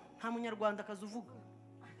ngo nta munyarwanda kazuvuga.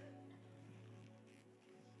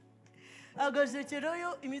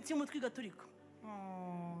 Agazekeroyo imitsi mutwi gaturika.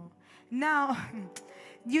 Now,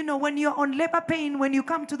 you know, when you're on labor pain, when you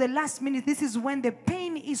come to the last minute, this is when the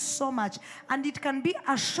pain is so much. And it can be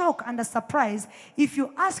a shock and a surprise if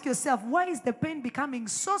you ask yourself, why is the pain becoming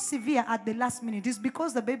so severe at the last minute? It's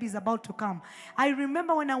because the baby is about to come. I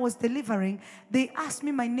remember when I was delivering, they asked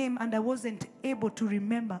me my name and I wasn't able to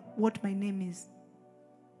remember what my name is.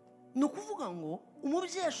 Nukuvuga ngo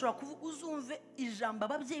umubyeyi ashobora kuvuga uzumve ijambo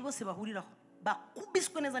ababyeyi bose bahuriraho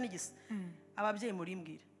bakubiswe neza n'igisa. Ababyeyi muri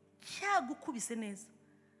mbwira cyagukubise neza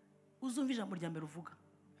uzumva ijambo rya mbere uvuga.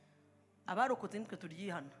 Abarokotse nitwe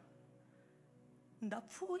turyihana.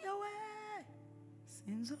 Ndapfuye we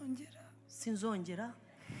sinzongera.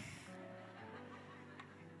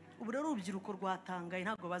 Ubu rero urubyiruko rwatangaye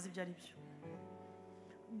ntabwo bazi ibyo ari byo.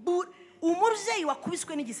 Umubyeyi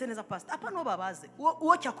wakubiswe n'igise neza pastor apa no babaze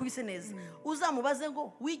uwo cyakubise neza uzamubaze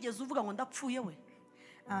ngo wigeze uvuga ngo ndapfuye we.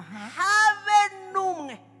 Have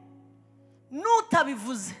numwe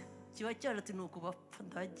nutabivuze kiba cyarati nukubapfa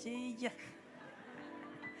ndagiye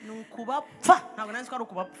nukubapfa ntabwo nanzi ko ari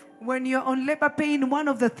ukubapfa. When you're on labor pain, one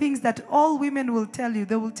of the things that all women will tell you,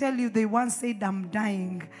 they will tell you they once said I'm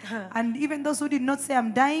dying. And even those who did not say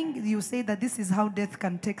I'm dying, you say that this is how death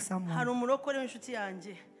can take someone. Hari umurokore w'inshuti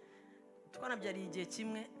yanjye twanabyari igihe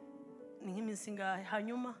kimwe ni nk'iminsi ngahe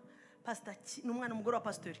hanyuma pastor n'umwana mugore wa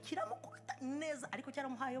pastor kiramukubita neza ariko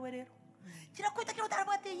cyaramuhaye we rero kirakubita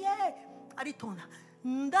kirotaravuga ye aritonda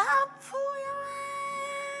ndapfuye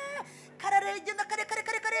we kararengenda kare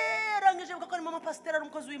rangije uko ari mama pastor ari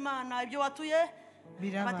umukozi w'Imana ibyo watuye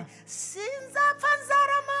biraba sinzapfa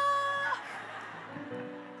nzarama.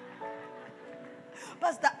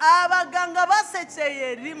 Pastor abaganga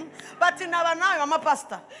basekeye rimwe bati naba nawe mama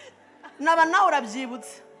pastor naba nawe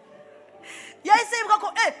urabyibutse. Yahise yibuka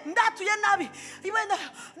ko ndatuye nabi ibenda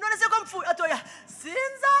none se ko mpfuye atoya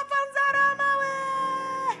sinzapfa nzarama we.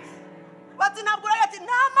 Bati ntabwo urayati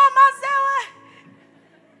namamaze we.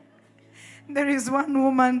 There is one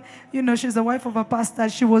woman, you know, she's the wife of a pastor.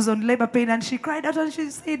 She was on labor pain and she cried out and she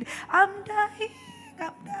said, I'm dying.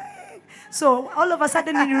 So all of a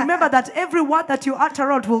sudden you remember that every word that you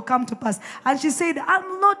utter out will come to pass. And she said,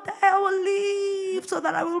 I'm not there, I will live so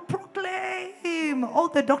that I will proclaim. All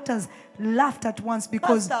the doctors laughed at once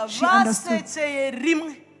because she understood.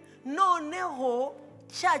 Noneho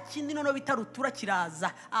cya kindi noneho bitarutura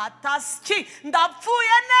kiraza ataski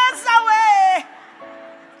ndapfuye neza we.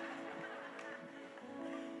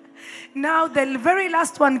 Now the very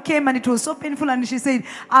last one came and it was so painful and she said,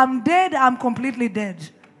 I'm dead, I'm completely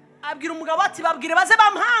dead. And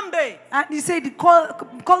he said,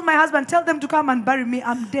 call my husband, tell them to come and bury me,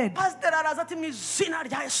 I'm dead. But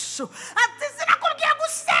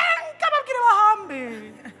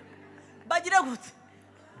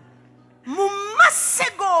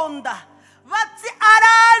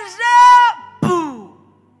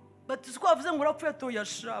it's quite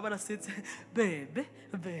baby.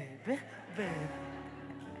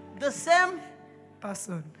 The same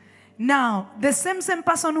person. Now, the same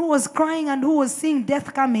person who was crying and who was seeing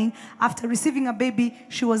death coming after receiving a baby,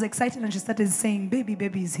 she was excited and she started saying, baby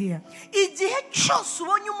is here. Igihe cyose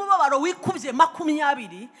ubonye umubabaro wikubye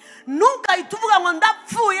 20 ntugahite uvuga ngo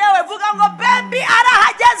ndapfuye we vuga ngo baby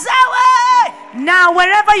arahageze we. Now,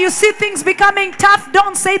 wherever you see things becoming tough,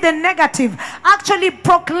 don't say the negative. Actually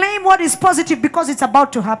proclaim what is positive because it's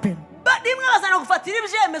about to happen. But nimwe bazana gufatira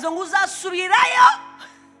ibyemezo ngo uzasubirayo.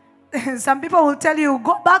 Some people will tell you,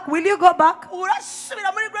 go back. Will you go back?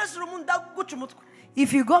 Urasubira muri grace room ndaguca umutwe.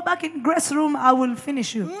 If you go back in grace room, I will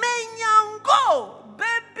finish you. Menya ngo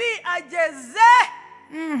baby ageze.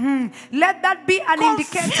 Let that be an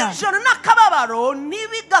indicator. Confusion n'akababaro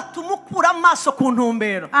ntibigatuma ukura amaso ku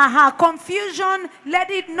ntumbero. Confusion, let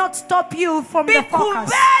it not stop you from the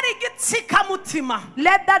focus. Bikubere igitsikamutima.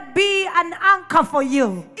 Let that be an anchor for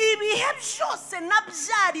you. Ibihe byose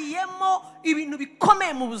nabyariyemo ibintu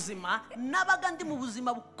bikomeye mu buzima nabaga ndi mu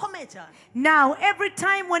buzima bukomeye cyane. Now, every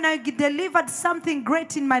time when I delivered something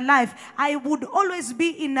great in my life, I would always be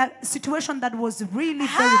in a situation that was really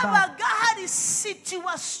very bad. Habaga hari situation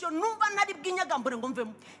numva ntari bw'inyagambure ngo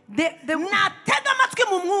mvemo. Natega amatwi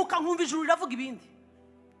mu mwuka nkumva ijuru riravuga ibindi.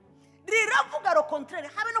 Riravuga ro contraire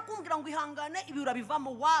habe no kumbwira ngo ihangane ibi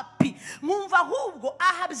urabivamo wapi. Nkumva ahubwo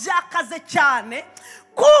aha byakaze cyane.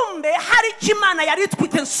 Kumbe hari kimana yari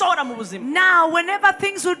twite nsora mu buzima. Now, whenever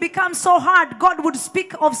things would become so hard, God would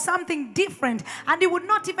speak of something different, and He would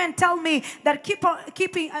not even tell me that keep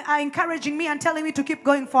encouraging me and telling me to keep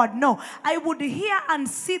going forward. No, I would hear and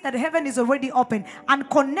see that heaven is already open and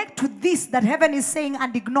connect to this that heaven is saying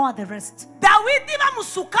and ignore the rest. Dawidi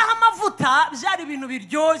bamusukaho amavuta byari ibintu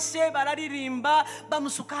biryoshye bararirimba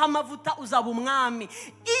bamusukaho amavuta uzaba umwami.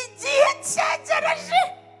 Igihe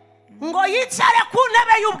cyegereje ngo yicare ku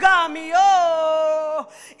ntebe y'ubwami yo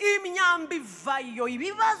imyambi vayo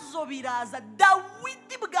ibibazo biraza.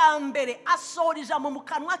 Dawidi bwa mbere asohora ijambo mu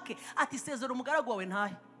kanwa ke ati sezera umugaragu wawe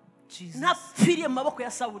ntahe napfiriye mu maboko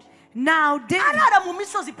ya Sawuli. Now David arara mu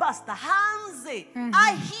misozi pastor hanze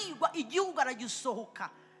ahigwa igihugu aragisohoka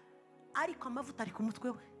ariko amavuta ari ku mutwe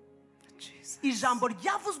we. Ijambo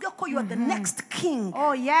ryavuzwe ko you are the next king.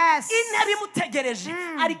 Oh yes. Intebe imutegereje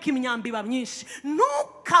ariko imyambi ba myinshi.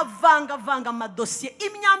 Ntukavanga amadosiye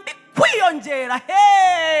imyambi kwiyongera.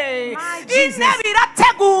 Hey, intebe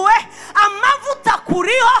irateguwe amavuta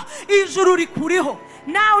kuriho ijuru rikuriho.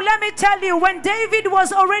 Now let me tell you, when David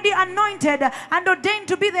was already anointed and ordained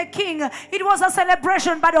to be the king, it was a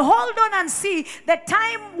celebration. But hold on and see the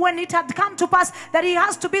time when it had come to pass that he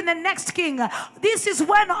has to be the next king. This is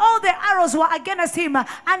when all the arrows were against him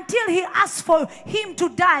until he asked for him to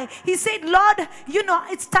die. He said, Lord, you know,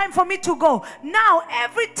 it's time for me to go. Now,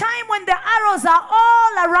 every time when the arrows are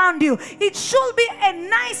all around you, it should be a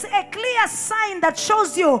clear sign that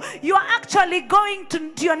shows you are actually going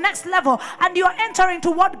to your next level and you're entering to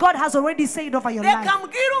what God has already said over your life.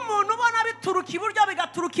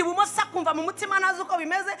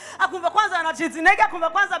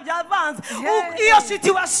 Iyo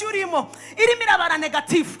situation urimo irimo irabara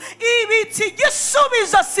negative ibiti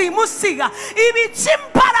igisubizo simusiga ibiti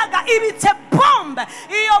imbaraga ibiti bombe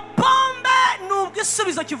iyo bombe nubwo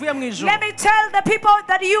isubizo kivuye mu ijuru. Let me tell the people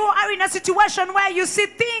that you are in a situation where you see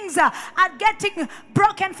things are getting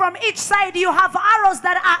broken from each side. You have arrows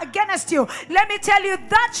that are against you. Let me tell you,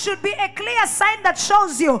 that should be a clear sign that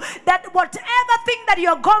shows you that whatever thing that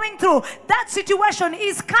you're going through, that situation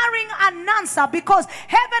is carrying an answer, because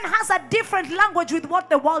heaven has a different language with what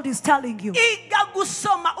the world is telling you.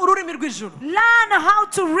 Learn how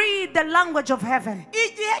to read the language of heaven.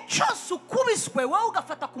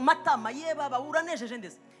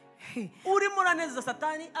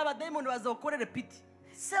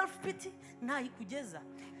 Self-pity ntayikugeza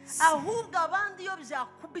ahubwo abandi iyo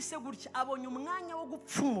byakubise gutya abonye umwanya wo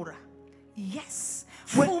gupfumura. Yes,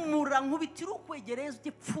 pfumura nkubitira ukwegereza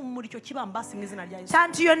ugipfumura icyo kibambasi mu izina rya Yesu.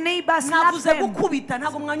 Turn to your neighbor, slap them. Gukubita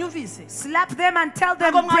ntago mwanyumvise. Slap them and tell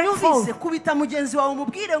them break forth. Kubita mugenzi wawe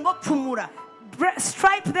umubwire ngo pfumura.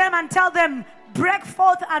 Stripe them and tell them break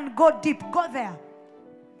forth and go deep. Go there.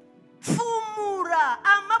 Pfumura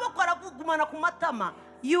amaboko aragugumana ku matama.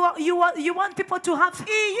 You want people to have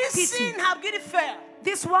pity.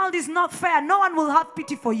 This world is not fair. No one will have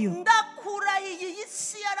pity for you.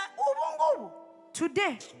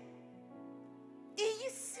 Today,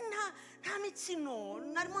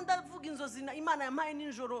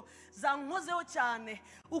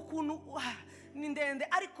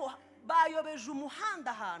 bayobeje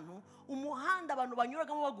umuhanda ahantu umuhanda abantu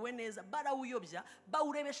banyuragamo baguwe neza barawuyobya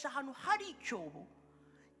bawurebesha ahantu hari icyobo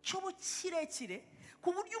kirekire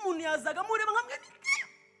ku buryo umuntu yazaga mureba nkamwe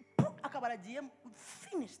akaba aragiyemo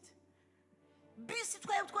finished. bisi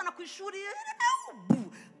twaye twana ku ishuri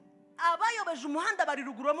abayobeje umuhanda bari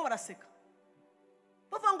ruguru bamwe baraseka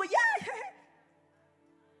bavuga ngo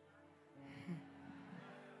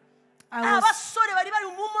abasore bari bari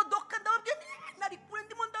mu modoka ndababwiye nari kure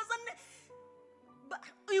ndimo ndazane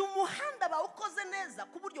uyu muhanda bawukoze neza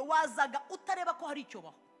ku buryo wazaga utareba ko hari icyo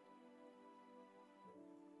baho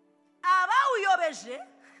abawuyobeje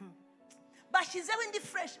bashyizeho indi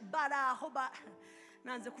fresh baraho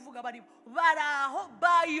nanze kuvuga baraho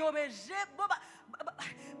bayobeje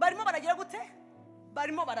barimo baragira gute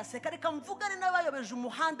barimo baraseka reka mvugane n'abayobeje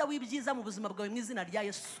umuhanda w'ibyiza mu buzima bwawe mu izina rya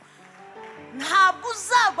Yesu ntabwo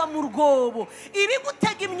uzagwa mu rwobo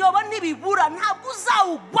ibigutega imyobo nibibura ntabwo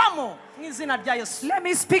uzawugwamo mu izina rya Yesu. Let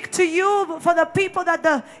me speak to you for the people that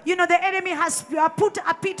the enemy has put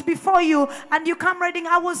a pit before you and you come reading.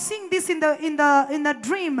 I was seeing this in the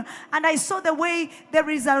dream and I saw the way there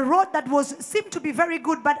is a road that seemed to be very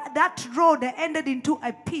good, but that road ended into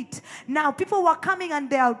a pit. Now people were coming and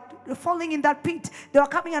they are falling in that pit. They were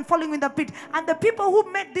coming and falling in the pit. And the people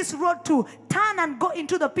who made this road to turn and go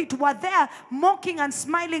into the pit were there mocking and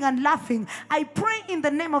smiling and laughing. I pray in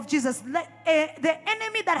the name of Jesus, the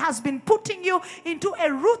enemy that has been putting you into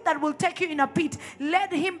a route that will take you in a pit,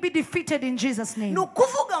 let him be defeated in Jesus' name. The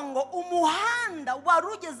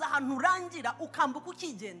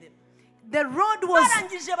road was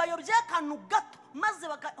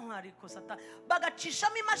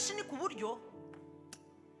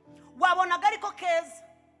wabonaga ariko keza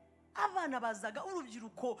abana bazaga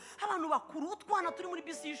urubyiruko abantu bakuru utwana turi muri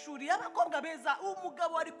bisi y'ishuri abakobwa beza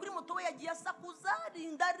umugabo ari kuri moto we yagiye asakuza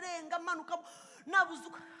rinda renga manuka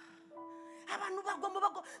nabuzuka abantu bagomba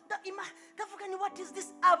ndavuga ni what is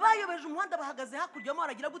this abayobeje umuhanda bahagaze hakurya mo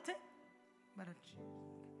baragira gute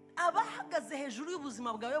abahagaze hejuru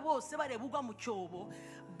y'ubuzima bwawe bose bareba ugwa mu cyobo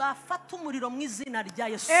bafata umuriro mu izina rya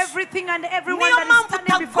Yesu. Everything and everyone that is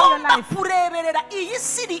standing before your life. Kureberera iyi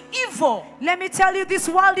si evil. Let me tell you, this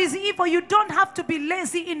world is evil. You don't have to be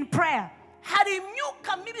lazy in prayer. Hari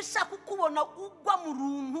imyuka mibi ishaka kukubona ugwa mu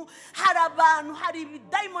runtu hari abantu hari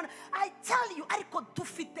ibidayimoni. I tell you ariko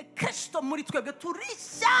dufite Kristo muri twebwe turi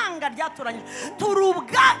ishyanga ryatoranyije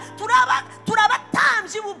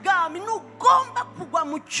turabatambyi b'ubwami ntugomba kugwa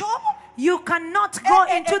mu cyobo. You cannot go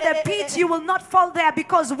into the pit. You will not fall there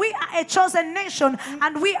because we are a chosen nation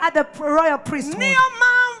and we are the royal priesthood.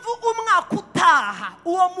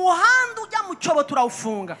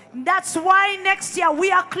 That's why next year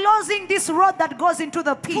we are closing this road that goes into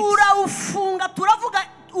the pit.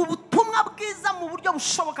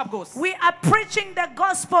 We are preaching the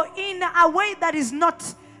gospel in a way that is not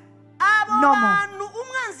normal.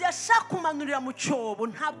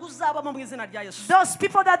 Those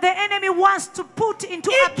people that the enemy wants to put into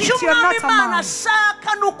a pit, you're not among.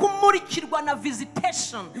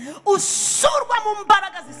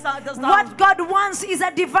 What God wants is a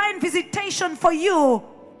divine visitation for you.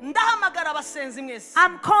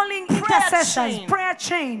 I'm calling intercessors, prayer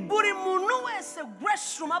chain.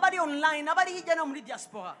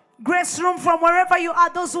 Grace room from wherever you are,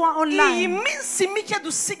 those who are online.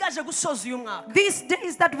 These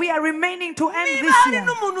days that we are remaining to end this year.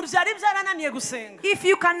 If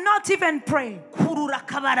you cannot even pray,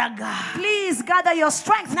 please gather your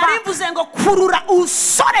strength back.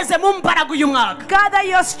 Gather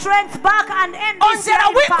your strength back and end this year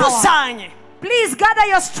in power. Please gather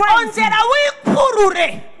your strength.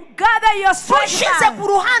 Gather your strength.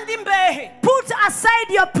 Put aside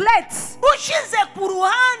your plates.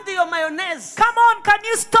 Come on, can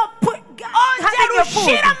you stop having your food?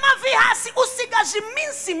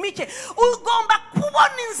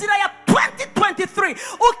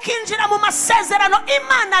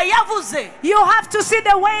 You have to see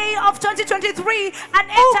the way of 2023 and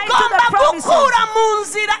enter into the promises.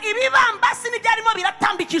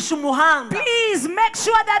 Please make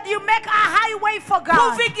sure that you make a highway for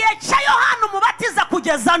God.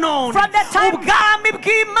 From the time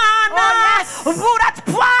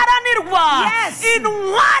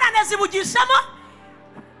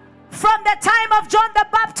From the time of John the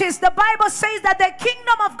Baptist, the Bible says that the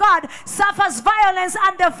kingdom of God suffers violence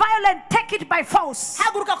and the violent take it by force.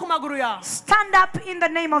 Stand up in the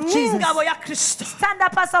name of Jesus. Stand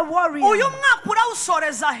up as a warrior. Where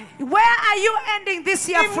are you ending this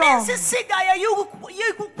year from?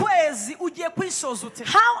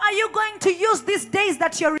 How are you going to use these days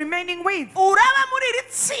that you're remaining with?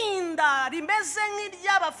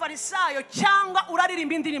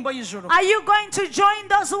 Are you going to join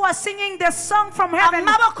those who are singing singing the song from heaven,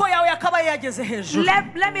 amaboko yawe yakabaye yageze hejuru,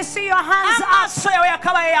 let me see your hands up. amaso yawe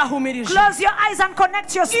yakabaye yahumirije, Close your eyes and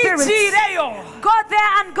connect your spirits. igireyo, Go there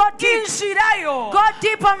and go deep. injirayo. Go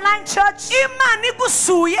deep, online church. Imana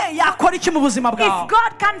igusuye yakora iki mu buzima If bwawe?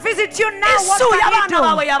 God can visit you now, what isuye can abana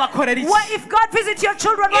bawe He do? yabakorera iki? If God visits your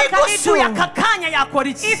children, what can He igusuye do? aka kanya yakora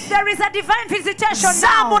iki? If there is a divine visitation now,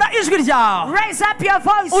 zamura ijwi ryawe, raise up your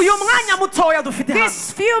voice. uyu mwanya mutoya dufite hano,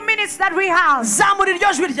 These few minutes that we have, zamura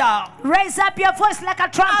iryo jwi ryawe. raise up your voice like a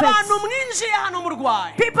trumpet. abantu mwinjiye hano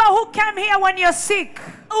murwaye, People who came here when you're sick,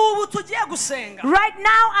 ubu tugiye gusenga, right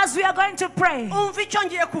now as we are going to pray, umva icyo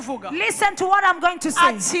ngiye kuvuga, listen to what I'm going to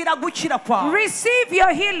say. akira gukira kwawe. Receive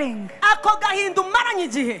your healing. ako gahinda umaranye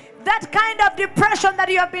igihe, That kind of depression that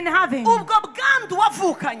you have been having, ubwo bwandu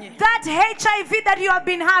wavukanye, that HIV that you have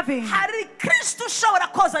been having, hari Kristo ushobora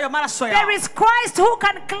koza ayo maraso there yawe. is Christ who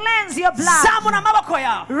can cleanse your blood. zamura amaboko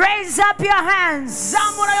yawe, Raise up your hands.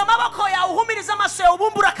 zamura ayo maboko yawe, uhumirize amaso yawe,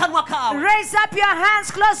 ubumbura akanwa kawe. Raise up your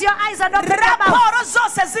hands, close your eyes and open your mouth. raporo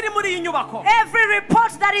zose ziri muri iyi nyubako, Every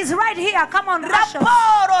report that is right here, come on, rush us.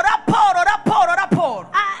 raporo,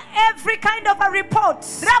 Every kind of a report.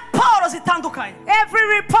 raporo zitandukanye, Every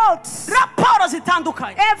report. raporo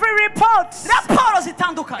zitandukanye, Every report. raporo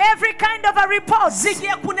zitandukanye, Every kind of a report.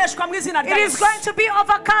 zigiye kuneshwa mu izina It rya is Yesu. going to be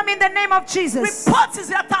overcome in the name of Jesus. reports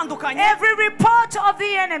ziratandukanye, Every report of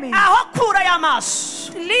the enemy, aho kura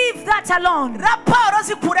y'amaso, leave that alone. raporo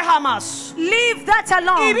zikureho amaso, Leave that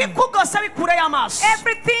alone. ibikugose bikureho amaso.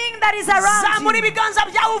 Everything that is around zamura you, ibiganza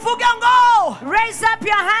byawe uvuge ngo raise up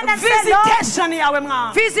your hand and say, Lord, visitation yawe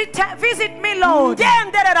mwami, visit me, Lord.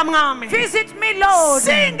 ngenderera mwami, Visit me, Lord.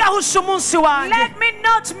 singahusha umunsi wanjye, Let me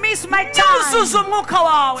not miss my time. nyuzuza umwuka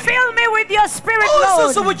wawe, Fill me with your spirit, uzuza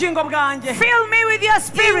Lord. ubugingo bwanjye, Fill me with your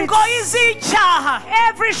spirit. ingoyi z'icyaha,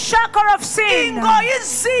 Every shackle of sin, ingoyi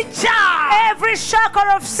z'icyaha every shackle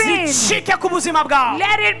of sin, zicike ku buzima bwawe.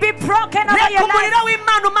 let it be broken over reka your umuriro life.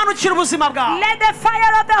 w'Imana umanukire ubuzima bwawe. Let the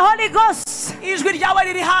fire of the Holy Ghost ijwi ryawe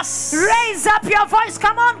riri hasi, raise up your voice.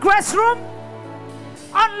 Come on, Grace Room,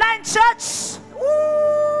 online church.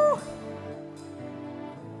 Woo.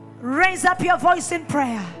 Raise up your voice in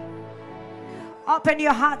prayer. Open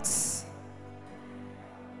your hearts.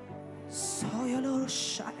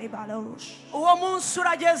 uwo munsi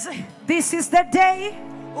urageze, This is the day.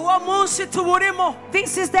 uwo munsi tuburimo.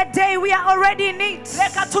 This is the day we are already in it.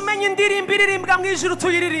 reka tumenye indirimbo iririmbwa mu ijuru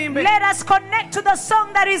tuyiririmbe, Let us connect to the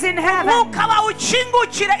song that is in heaven. umwuka wawe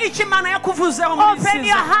ukingukire icyo Imana yakuvuzeho muri iri Open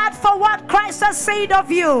your season. heart for what Christ has said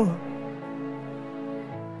of you.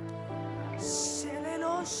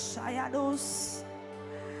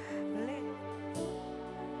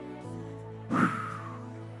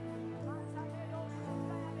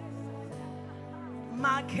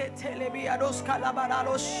 Maketelebiados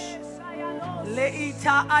kalabarados,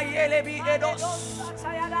 leita ayelebiedos.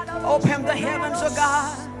 Open the heavens, O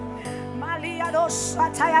God.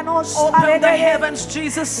 Open the heavens,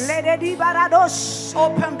 Jesus.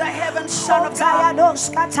 Open the heavens, Son of God.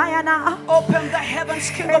 Open the heavens,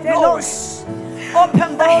 King of Glory.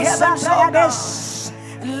 Open the heavens, O God.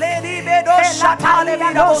 Lady Bedos,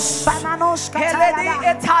 Shatalebidos, Heledi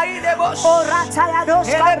Etaidebos,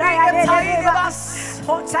 Heledi Etaidebas.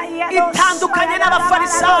 Itandukanye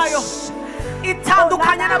n'abafarisayo,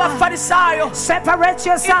 itandukanye n'abafarisayo, Separate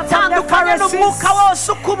yourself from the itandukanye n'umwuka Pharisees.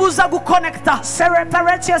 wose ukubuza gukonekita.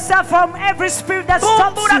 Separate yourself from every spirit that stops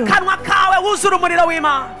bumbura you. akanwa kawe wuzura umuriro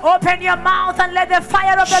w'Imana. Open your mouth and let the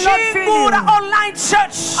fire of the Lord fill Shimbura you. online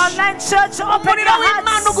church, Online church, open umuriro your w'Imana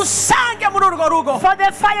hearts. ugusange muri urwo rugo, For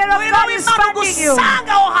the fire of umuriro God is w'Imana finding you. ugusange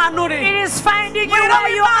aho hantu uri, It is finding you umuriro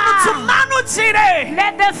where you w'Imana are. utumanukire.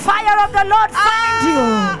 Let the fire of the Lord find you.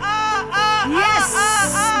 Yes.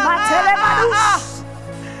 Matelemanus.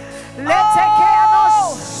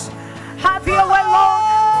 Letekeanos. Have your way, Lord.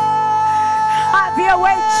 Have your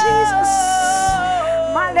way, Jesus.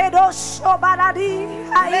 Maledos obaradi.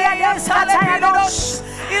 Ayades katayanos.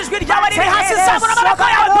 ijwi ryawe riri hasi, zamura amaboko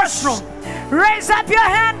yawe. Grace Room, Raise up your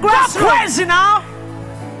hand, go Grace Room. crazy now,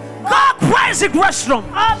 go crazy. Grace Room,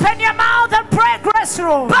 Open your mouth and pray, Grace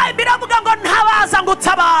Room. Bible iravuga ngo ntabaza ngo The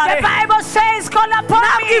utabare, Bible says, call upon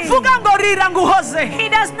ntabwo me. ivuga ngo rira ngo uhoze, He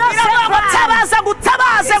does not say iravuga ngo cry. tabaza ngo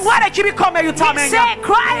utabaze nkwereke ibikomeye He utamenya. say,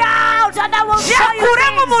 cry out and I will jya show you kure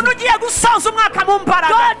things. nk'umuntu ugiye gusoza umwaka mu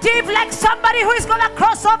mbaraga. Go deep like somebody who is going to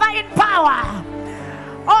cross over in power.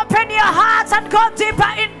 Open your hearts and go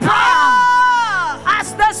deeper in prayer.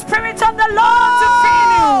 Ask the Spirit of the Lord to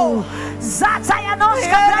fill you. Zatayanos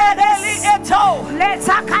kabranes.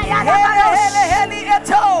 Letakayadabanos.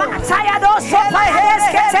 Matayados sopayanes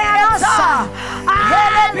keteanos.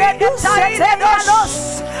 Aleluseteyanos.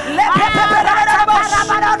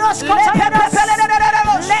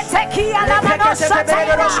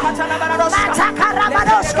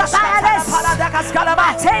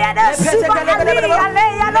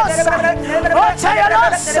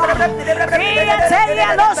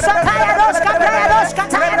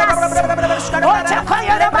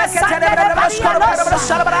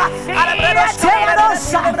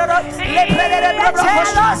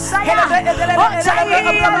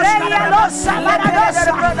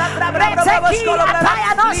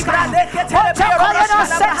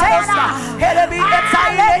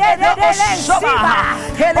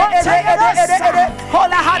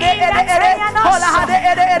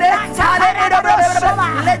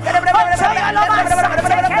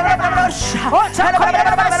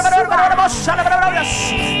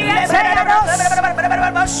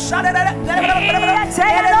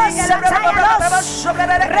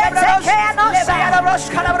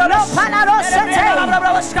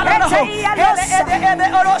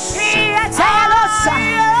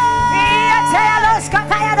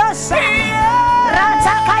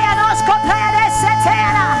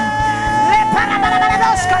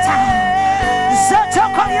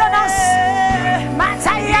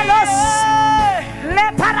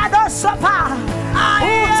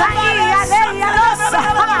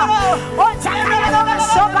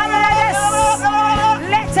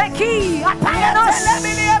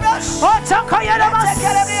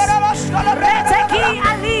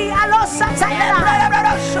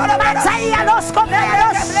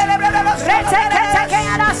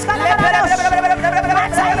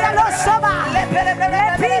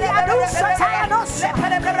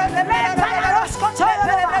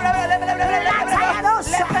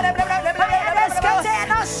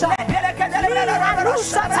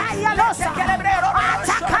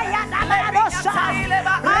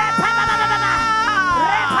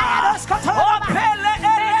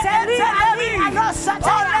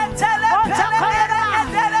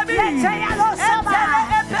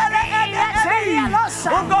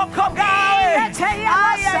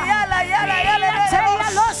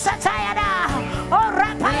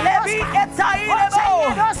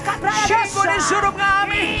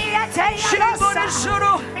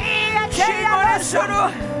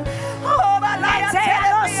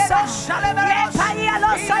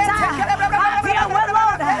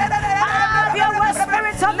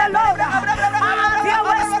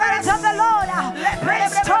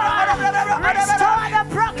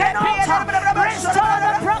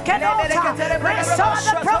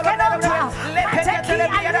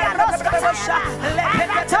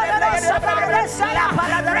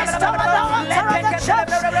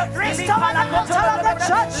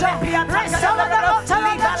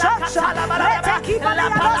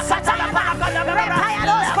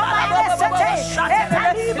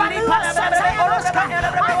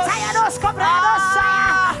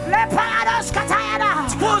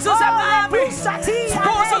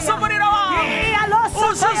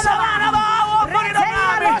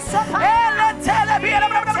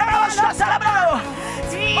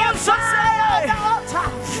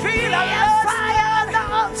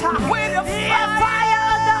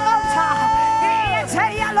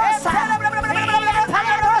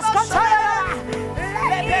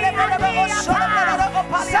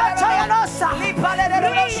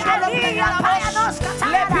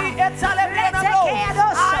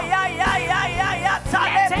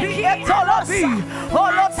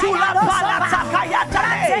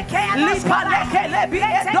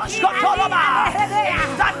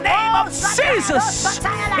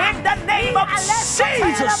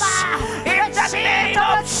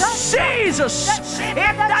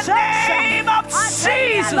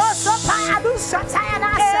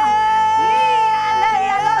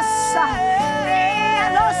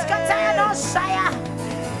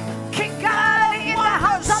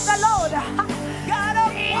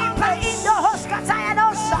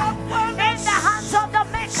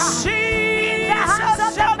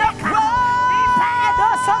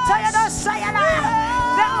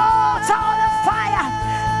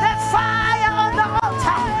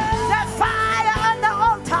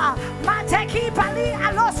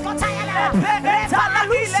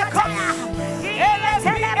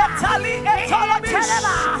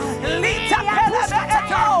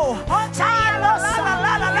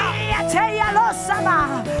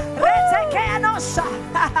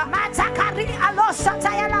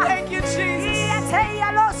 Thank you, Jesus.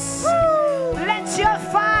 Let your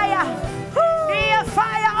fire be a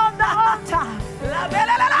fire on the altar.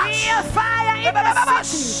 Be a fire in the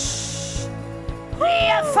city. Be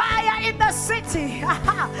a fire in the city.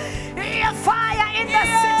 Be a fire in the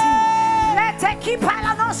city. Let it keep on.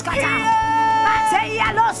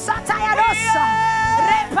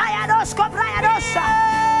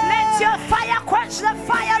 Let your fire quench the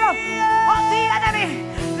fire of the enemy.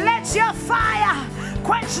 Let your fire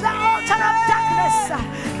quench the altar of darkness.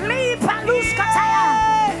 Lipa luz kataya.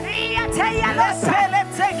 Iateya losa.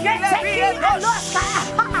 Letekia losa.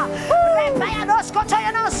 Lepaya los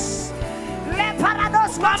kotoyanos.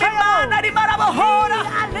 Leparados kotoyanos.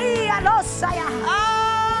 Alia losaya.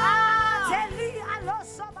 Telia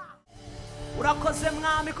losaba. urakoze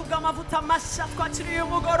mwami kubw'amavuta mashya twakiriye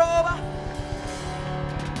umugoroba.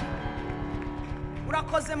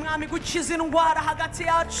 Urakoze mwami gukiza indwara hagati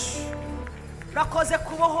yacu. Urakoze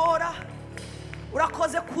kubohora.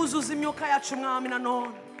 Urakoze kuzuza imyuka yacu mwami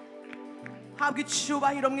nanone. Habwa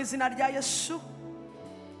icyubahiro mu izina rya Yesu.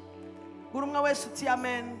 Buri umwe wese uti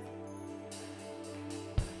amen.